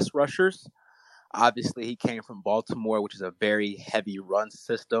pass rushers. Obviously, he came from Baltimore, which is a very heavy run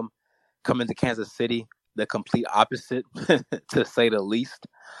system. Coming to Kansas City, the complete opposite, to say the least.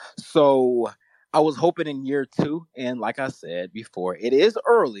 So I was hoping in year 2, and like I said before, it is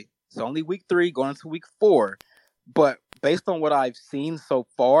early. It's only week 3, going into week 4. But based on what I've seen so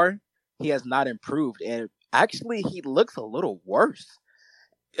far, he has not improved. And actually, he looks a little worse,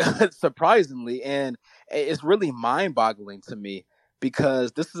 surprisingly. And it's really mind-boggling to me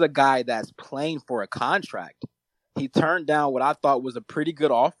because this is a guy that's playing for a contract. He turned down what I thought was a pretty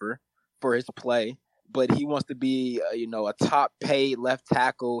good offer for his play, but he wants to be, a top-paid left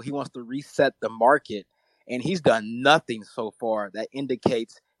tackle. He wants to reset the market, and he's done nothing so far that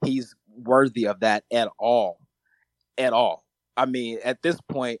indicates he's worthy of that at all. At all. I mean, at this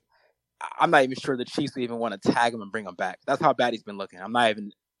point, I'm not even sure the Chiefs even want to tag him and bring him back. That's how bad he's been looking. I'm not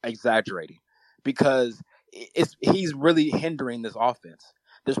even exaggerating because he's really hindering this offense.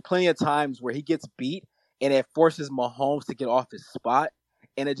 There's plenty of times where he gets beat and it forces Mahomes to get off his spot,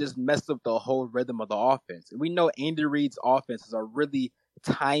 and it just messes up the whole rhythm of the offense. And we know Andy Reid's offenses are really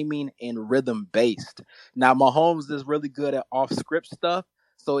timing and rhythm based. Now, Mahomes is really good at off script stuff,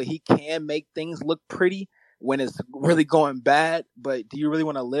 so he can make things look pretty when it's really going bad. But do you really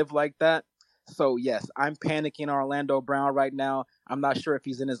want to live like that? So, yes, I'm panicking on Orlando Brown right now. I'm not sure if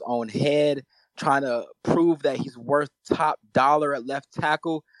he's in his own head trying to prove that he's worth top dollar at left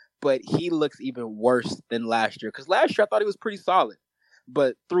tackle, but he looks even worse than last year. Because last year I thought he was pretty solid.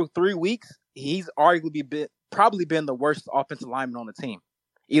 But through 3 weeks, he's arguably probably been the worst offensive lineman on the team,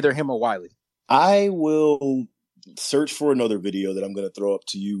 either him or Wiley. I will search for another video that I'm going to throw up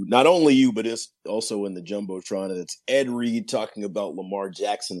to you. Not only you, but it's also in the Jumbotron. And it's Ed Reed talking about Lamar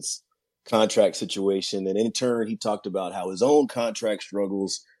Jackson's contract situation. And in turn, he talked about how his own contract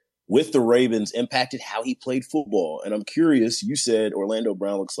struggles with the Ravens impacted how he played football. And I'm curious, you said Orlando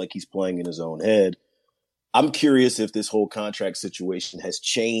Brown looks like he's playing in his own head. I'm curious if this whole contract situation has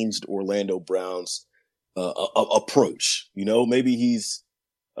changed Orlando Brown's approach. Maybe he's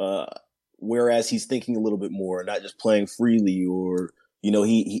whereas he's thinking a little bit more, not just playing freely, or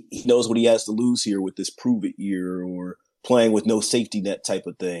he knows what he has to lose here with this prove it year, or playing with no safety net type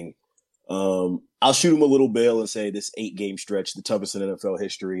of thing. I'll shoot him a little bail and say this 8-game stretch, the toughest in NFL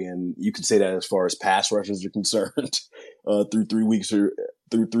history, and you can say that as far as pass rushes are concerned. Through 3 weeks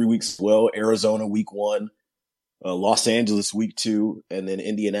as well. Arizona week 1. Los Angeles week 2, and then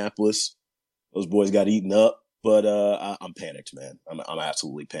Indianapolis. Those boys got eaten up, but I'm panicked, man. I'm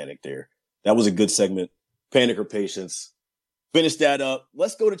absolutely panicked there. That was a good segment. Panic or patience. Finish that up.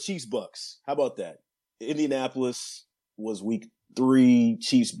 Let's go to Chiefs Bucks. How about that? Indianapolis was week 3,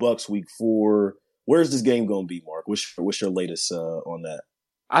 Chiefs Bucks week 4. Where's this game going to be, Mark? What's your latest on that?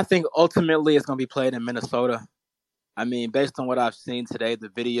 I think ultimately it's going to be played in Minnesota. I mean, based on what I've seen today, the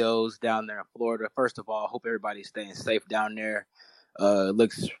videos down there in Florida, first of all, I hope everybody's staying safe down there. It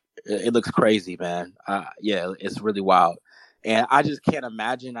looks crazy, man. Yeah, it's really wild. And I just can't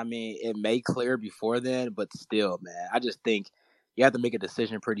imagine. I mean, it may clear before then, but still, man, I just think you have to make a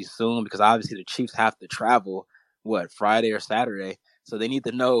decision pretty soon because obviously the Chiefs have to travel, Friday or Saturday. So they need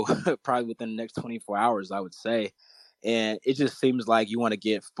to know probably within the next 24 hours, I would say. And it just seems like you want to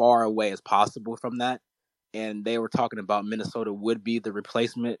get far away as possible from that. And they were talking about Minnesota would be the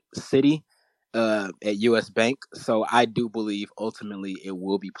replacement city at US Bank. So I do believe ultimately it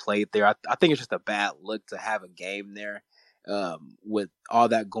will be played there. I think it's just a bad look to have a game there with all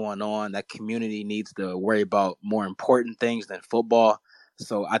that going on. That community needs to worry about more important things than football.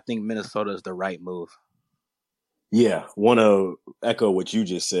 So I think Minnesota is the right move. Yeah, want to echo what you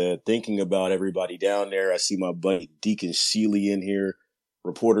just said. Thinking about everybody down there, I see my buddy Deacon Sheely in here.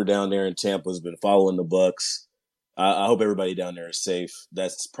 Reporter down there in Tampa has been following the Bucks. I hope everybody down there is safe.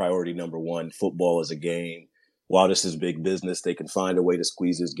 That's priority number 1. Football is a game. While this is big business, they can find a way to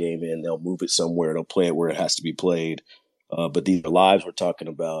squeeze this game in. They'll move it somewhere. They'll play it where it has to be played. But these are lives we're talking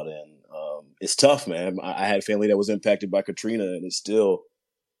about, and it's tough, man. I had family that was impacted by Katrina, and it still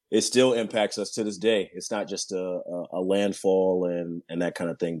impacts us to this day. It's not just a landfall and that kind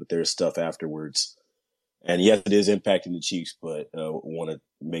of thing, but there's stuff afterwards. And yes, it is impacting the Chiefs, but want to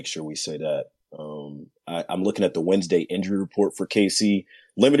make sure we say that. I'm looking at the Wednesday injury report for KC.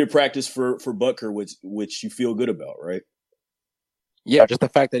 Limited practice for Butker, which you feel good about, right? Yeah, just the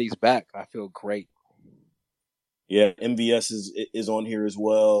fact that he's back, I feel great. Yeah, MVS is on here as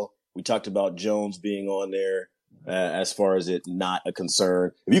well. We talked about Jones being on there as far as it not a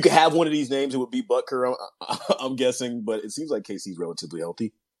concern. If you could have one of these names, it would be Butker, I'm guessing, but it seems like KC's relatively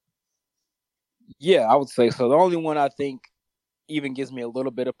healthy. Yeah, I would say so. The only one I think even gives me a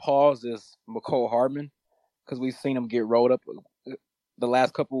little bit of pause is McCole Hardman, because we've seen him get rolled up the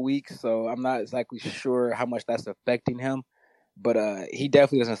last couple of weeks, so I'm not exactly sure how much that's affecting him. But he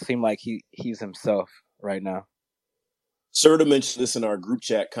definitely doesn't seem like he's himself right now. Serta mentioned this in our group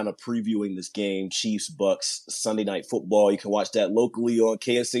chat, kind of previewing this game, Chiefs-Bucks Sunday Night Football. You can watch that locally on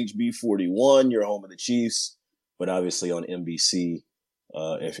KSHB 41, your home of the Chiefs, but obviously on NBC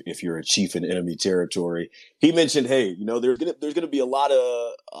if you're a Chief in enemy territory. He mentioned, hey, there's gonna be a lot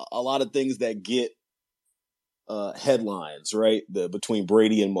of things that get headlines, right? Between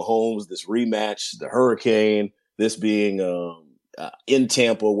Brady and Mahomes, this rematch, the Hurricane, this being in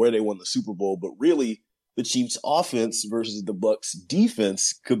Tampa where they won the Super Bowl, but really the Chiefs offense versus the Bucks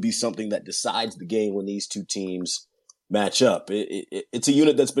defense could be something that decides the game when these two teams match up. It's a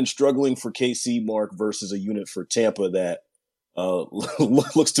unit that's been struggling for KC, Mark, versus a unit for Tampa that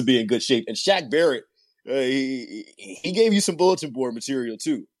looks to be in good shape. And Shaq Barrett, he gave you some bulletin board material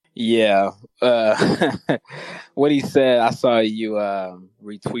too. Yeah. What he said, I saw you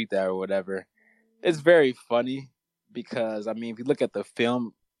retweet that or whatever. It's very funny because, if you look at the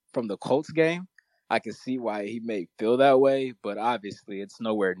film from the Colts game, I can see why he may feel that way, but obviously it's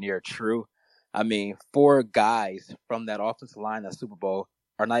nowhere near true. 4 guys from that offensive line at Super Bowl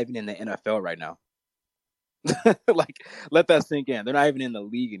are not even in the NFL right now. Let that sink in. They're not even in the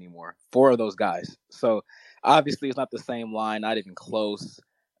league anymore. 4 of those guys. So obviously it's not the same line, not even close.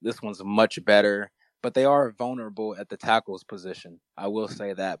 This one's much better, but they are vulnerable at the tackles position. I will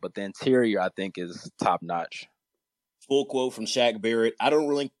say that, but the interior I think is top notch. Full quote from Shaq Barrett. I don't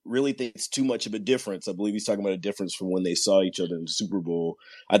really think it's too much of a difference. I believe he's talking about a difference from when they saw each other in the Super Bowl.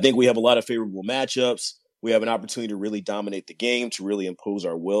 I think we have a lot of favorable matchups. We have an opportunity to really dominate the game, to really impose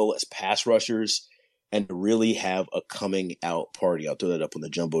our will as pass rushers, and to really have a coming out party. I'll throw that up on the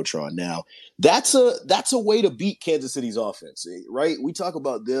Jumbotron now. That's a way to beat Kansas City's offense, right? We talk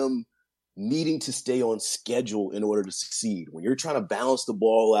about them needing to stay on schedule in order to succeed. When you're trying to balance the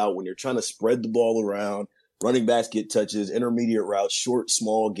ball out, when you're trying to spread the ball around, running backs get touches, intermediate routes, short,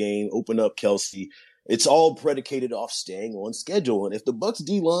 small game, open up Kelsey. It's all predicated off staying on schedule. And if the Bucs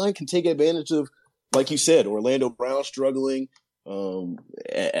D-line can take advantage of, like you said, Orlando Brown struggling,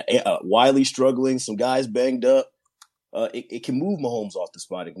 Wiley struggling, some guys banged up, it can move Mahomes off the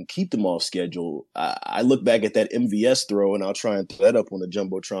spot. It can keep them off schedule. I look back at that MVS throw, and I'll try and throw that up on the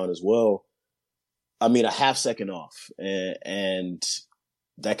Jumbotron as well. A half second off. And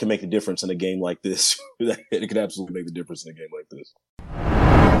that can make a difference in a game like this. It can absolutely make the difference in a game like this.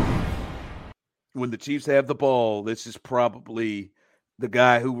 When the Chiefs have the ball, this is probably the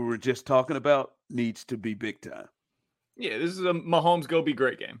guy who we were just talking about needs to be big time. Yeah, this is a Mahomes go be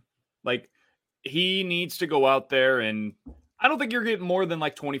great game. He needs to go out there, and I don't think you're getting more than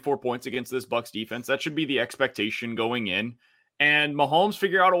 24 points against this Bucs defense. That should be the expectation going in. And Mahomes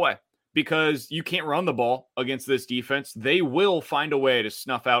figure out a way, because you can't run the ball against this defense. They will find a way to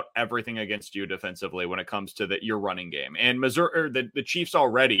snuff out everything against you defensively when it comes to your running game. And Missouri, the Chiefs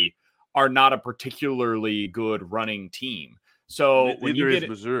already are not a particularly good running team. So when you get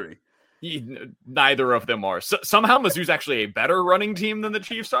Missouri, neither of them are. So, somehow Mizzou's actually a better running team than the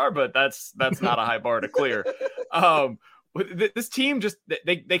Chiefs are, but that's not a high bar to clear. This team just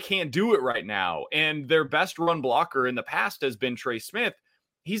they can't do it right now, and their best run blocker in the past has been Trey Smith.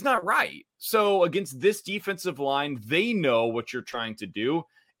 He's not right. So against this defensive line, they know what you're trying to do.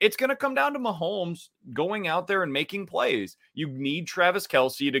 It's going to come down to Mahomes going out there and making plays. You need Travis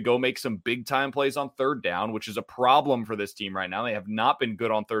Kelce to go make some big time plays on third down, which is a problem for this team right now. They have not been good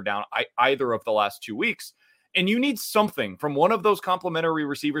on third down either of the last 2 weeks. And you need something from one of those complimentary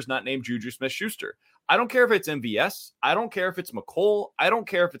receivers not named Juju Smith-Schuster. I don't care if it's MVS. I don't care if it's McCole. I don't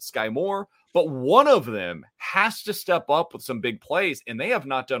care if it's Sky Moore. But one of them has to step up with some big plays, and they have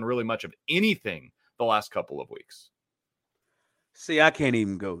not done really much of anything the last couple of weeks. See, I can't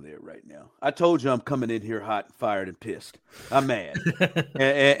even go there right now. I told you I'm coming in here hot and fired and pissed. I'm mad.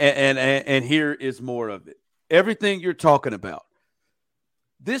 and here is more of it. Everything you're talking about,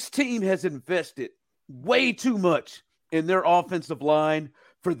 This team has invested way too much in their offensive line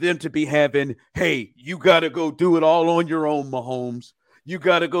for them to be having, hey, you got to go do it all on your own, Mahomes. You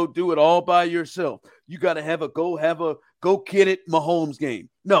got to go do it all by yourself. You got to have a go get it Mahomes game.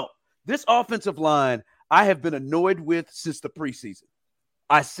 No, this offensive line I have been annoyed with since the preseason.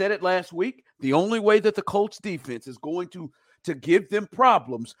 I said it last week. The only way that the Colts defense is going to give them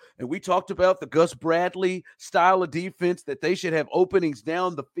problems, and we talked about the Gus Bradley style of defense that they should have openings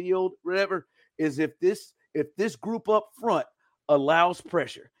down the field, whatever, is if this group up front allows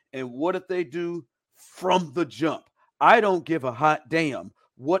pressure. And what if they do from the jump? I don't give a hot damn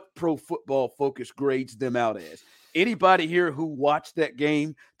what Pro Football Focus grades them out as. Anybody here who watched that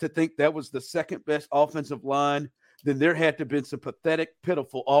game to think that was the second best offensive line, then there had to have been some pathetic,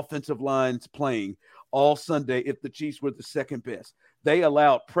 pitiful offensive lines playing all Sunday if the Chiefs were the second best. They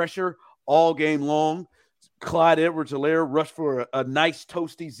allowed pressure all game long. Clyde Edwards-Helaire rushed for a nice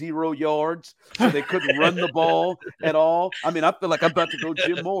toasty 0 yards, so they couldn't run the ball at all. I mean, I feel like I'm about to go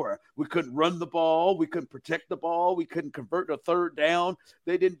Jim Mora. We couldn't run the ball. We couldn't protect the ball. We couldn't convert a third down.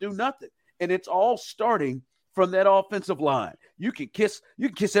 They didn't do nothing. And it's all starting from that offensive line. You can kiss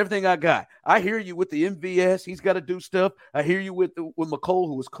everything I got. I hear you with the MVS. He's got to do stuff. I hear you with McCole,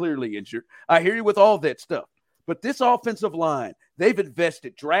 who was clearly injured. I hear you with all that stuff. But this offensive line, they've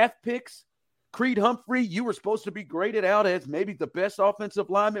invested draft picks. Creed Humphrey, you were supposed to be graded out as maybe the best offensive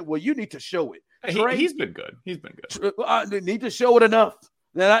lineman. Well, you need to show it. Trey, he's been good. He's been good. I need to show it enough.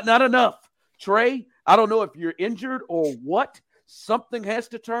 Not enough. Trey, I don't know if you're injured or what. Something has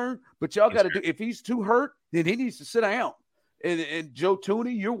to turn, but y'all got to do. If he's too hurt, then he needs to sit down. And Joe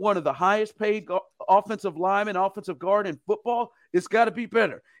Tooney, you're one of the highest paid offensive linemen, offensive guard in football. It's got to be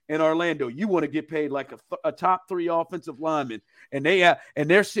better. In Orlando, you want to get paid like a top 3 offensive lineman, and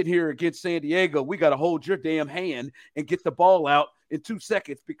they're sitting here against San Diego. We got to hold your damn hand and get the ball out in 2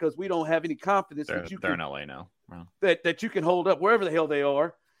 seconds because we don't have any confidence they're in LA now. Wow. That you can hold up wherever the hell they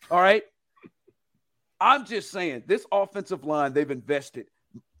are. All right. I'm just saying this offensive line, they've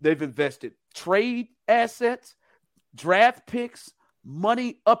invested trade assets, draft picks,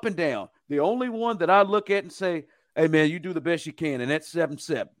 money up and down. The only one that I look at and say, hey, man, you do the best you can, and that's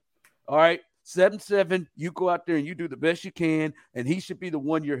 7-7. All right, 7-7, you go out there and you do the best you can, and he should be the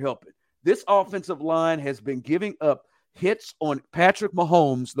one you're helping. This offensive line has been giving up hits on Patrick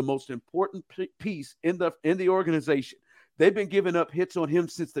Mahomes, the most important piece in the organization. They've been giving up hits on him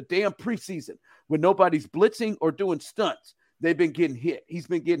since the damn preseason when nobody's blitzing or doing stunts. They've been getting hit. He's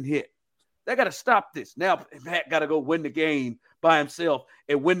been getting hit. They got to stop this. Now, Matt got to go win the game by himself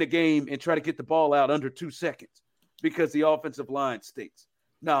and win the game and try to get the ball out under 2 seconds because the offensive line stinks.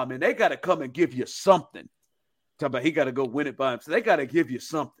 No, man, they got to come and give you something. Talk about he got to go win it by himself. They got to give you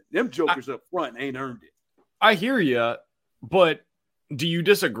something. Them jokers up front ain't earned it. I hear you, but do you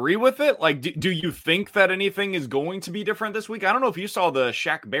disagree with it? Like, do you think that anything is going to be different this week? I don't know if you saw the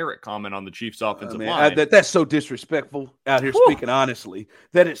Shaq Barrett comment on the Chiefs offensive line. That's so disrespectful out here speaking honestly.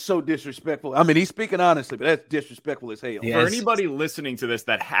 That is so disrespectful. I mean, he's speaking honestly, but that's disrespectful as hell. Yes. For anybody listening to this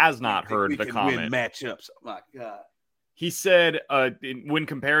that has not heard the comment. Win matchups. Oh, my God. He said when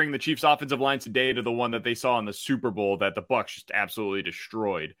comparing the Chiefs offensive line today to the one that they saw in the Super Bowl that the Bucs just absolutely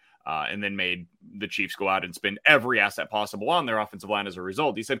destroyed. And then made the Chiefs go out and spend every asset possible on their offensive line as a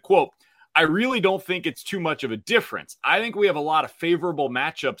result. He said, quote, I really don't think it's too much of a difference. I think we have a lot of favorable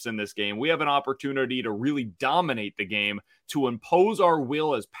matchups in this game. We have an opportunity to really dominate the game, to impose our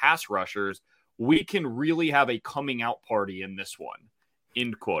will as pass rushers. We can really have a coming out party in this one.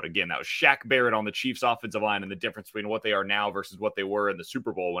 End quote. Again, that was Shaq Barrett on the Chiefs offensive line and the difference between what they are now versus what they were in the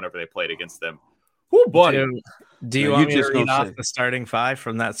Super Bowl whenever they played against them. Ooh, buddy. Do you want me to read off the starting 5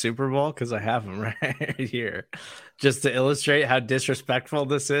 from that Super Bowl? Because I have them right here. Just to illustrate how disrespectful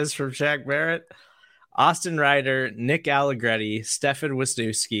this is from Shaq Barrett. Austin Ryder, Nick Allegretti, Stefan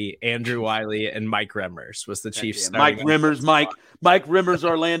Wisniewski, Andrew Wiley, and Mike Remmers was the Chiefs. Mike Remmers,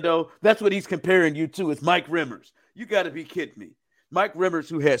 Orlando. That's what he's comparing you to is Mike Remmers. You got to be kidding me. Mike Remmers,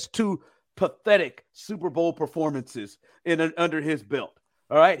 who has 2 pathetic Super Bowl performances under his belt.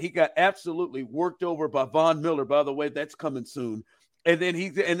 All right, he got absolutely worked over by Von Miller. By the way, that's coming soon.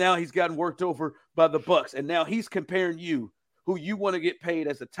 And now he's gotten worked over by the Bucs. And now he's comparing you, who you want to get paid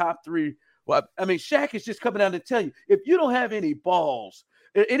as a top 3. Well, I mean, Shaq is just coming out to tell you, if you don't have any balls,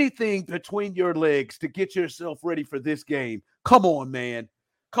 anything between your legs to get yourself ready for this game, come on, man.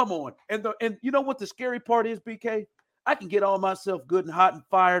 Come on. And you know what the scary part is, BK? I can get all myself good and hot and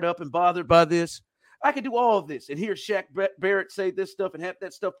fired up and bothered by this. I can do all of this and hear Shaq Barrett say this stuff and have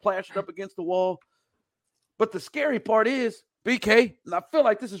that stuff plastered up against the wall. But the scary part is, BK, and I feel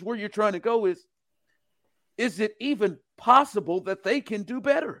like this is where you're trying to go, is is it even possible that they can do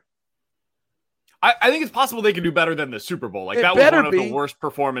better? I think it's possible they can do better than the Super Bowl. Like, that was one of the worst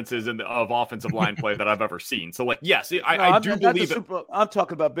performances of offensive line play that I've ever seen. So, like, yes, I do believe it. I'm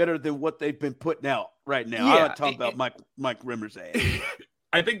talking about better than what they've been putting out right now. Yeah, I'm not talking about Mike Rimmer's ass.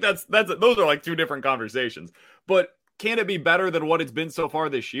 I think those are like two different conversations. But can it be better than what it's been so far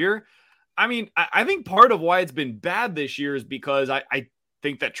this year? I mean, I think part of why it's been bad this year is because I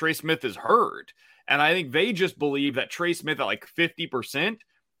think that Trey Smith is hurt. And I think they just believe that Trey Smith at like 50%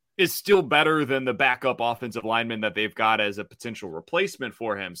 is still better than the backup offensive lineman that they've got as a potential replacement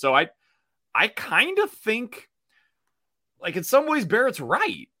for him. So I kind of think, like, in some ways Barrett's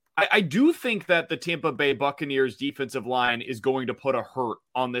right. I do think that the Tampa Bay Buccaneers defensive line is going to put a hurt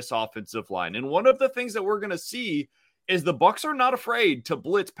on this offensive line. And one of the things that we're going to see is the Bucs are not afraid to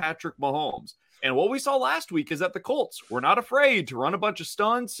blitz Patrick Mahomes. And what we saw last week is that the Colts were not afraid to run a bunch of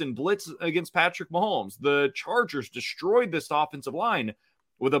stunts and blitz against Patrick Mahomes. The Chargers destroyed this offensive line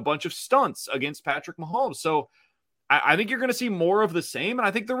with a bunch of stunts against Patrick Mahomes. So I think you're going to see more of the same. And I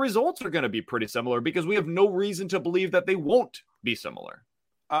think the results are going to be pretty similar because we have no reason to believe that they won't be similar.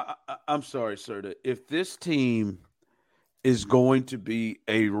 I'm sorry, sir. If this team is going to be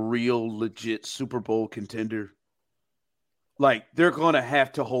a real legit Super Bowl contender, like, they're going to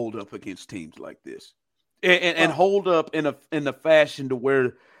have to hold up against teams like this and hold up in a fashion to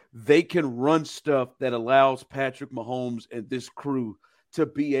where they can run stuff that allows Patrick Mahomes and this crew to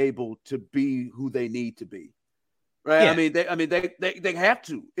be able to be who they need to be. Right. Yeah. They have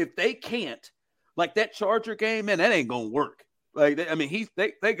to. If they can't, like that Charger game, man, that ain't going to work. Like,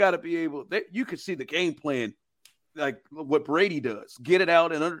 they got to be able, you can see the game plan, like what Brady does, get it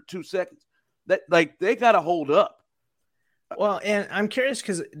out in under 2 seconds. They got to hold up. Well, and I'm curious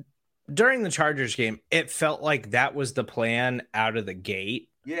because during the Chargers game, it felt like that was the plan out of the gate.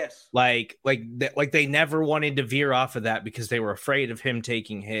 Yes. Like they never wanted to veer off of that because they were afraid of him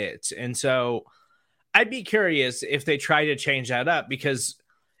taking hits. And so I'd be curious if they try to change that up because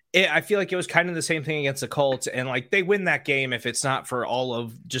I feel like it was kind of the same thing against the Colts. And like they win that game if it's not for all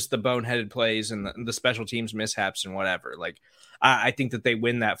of just the boneheaded plays and the special teams mishaps and whatever. Like I think that they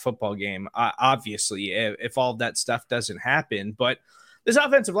win that football game, obviously, if all of that stuff doesn't happen. But this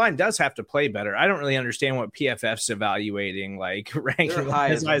offensive line does have to play better. I don't really understand what PFF's evaluating, like ranking as high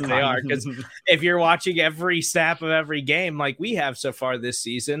as they are. Because if you're watching every snap of every game like we have so far this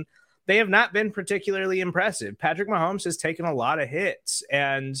season, they have not been particularly impressive. Patrick Mahomes has taken a lot of hits,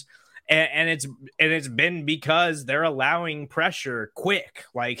 and it's been because they're allowing pressure quick.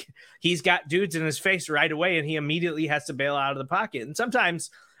 Like he's got dudes in his face right away, and he immediately has to bail out of the pocket. And sometimes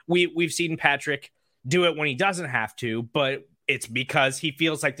we've seen Patrick do it when he doesn't have to, but it's because he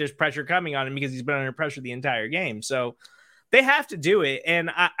feels like there's pressure coming on him because he's been under pressure the entire game. So they have to do it.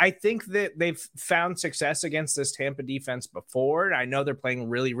 And I think that they've found success against this Tampa defense before. I know they're playing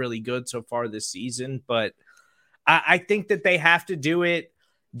really, really good so far this season, but I think that they have to do it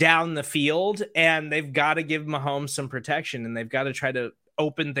down the field, and they've got to give Mahomes some protection, and they've got to try to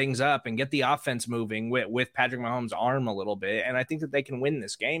open things up and get the offense moving with Patrick Mahomes' arm a little bit. And I think that they can win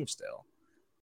this game still.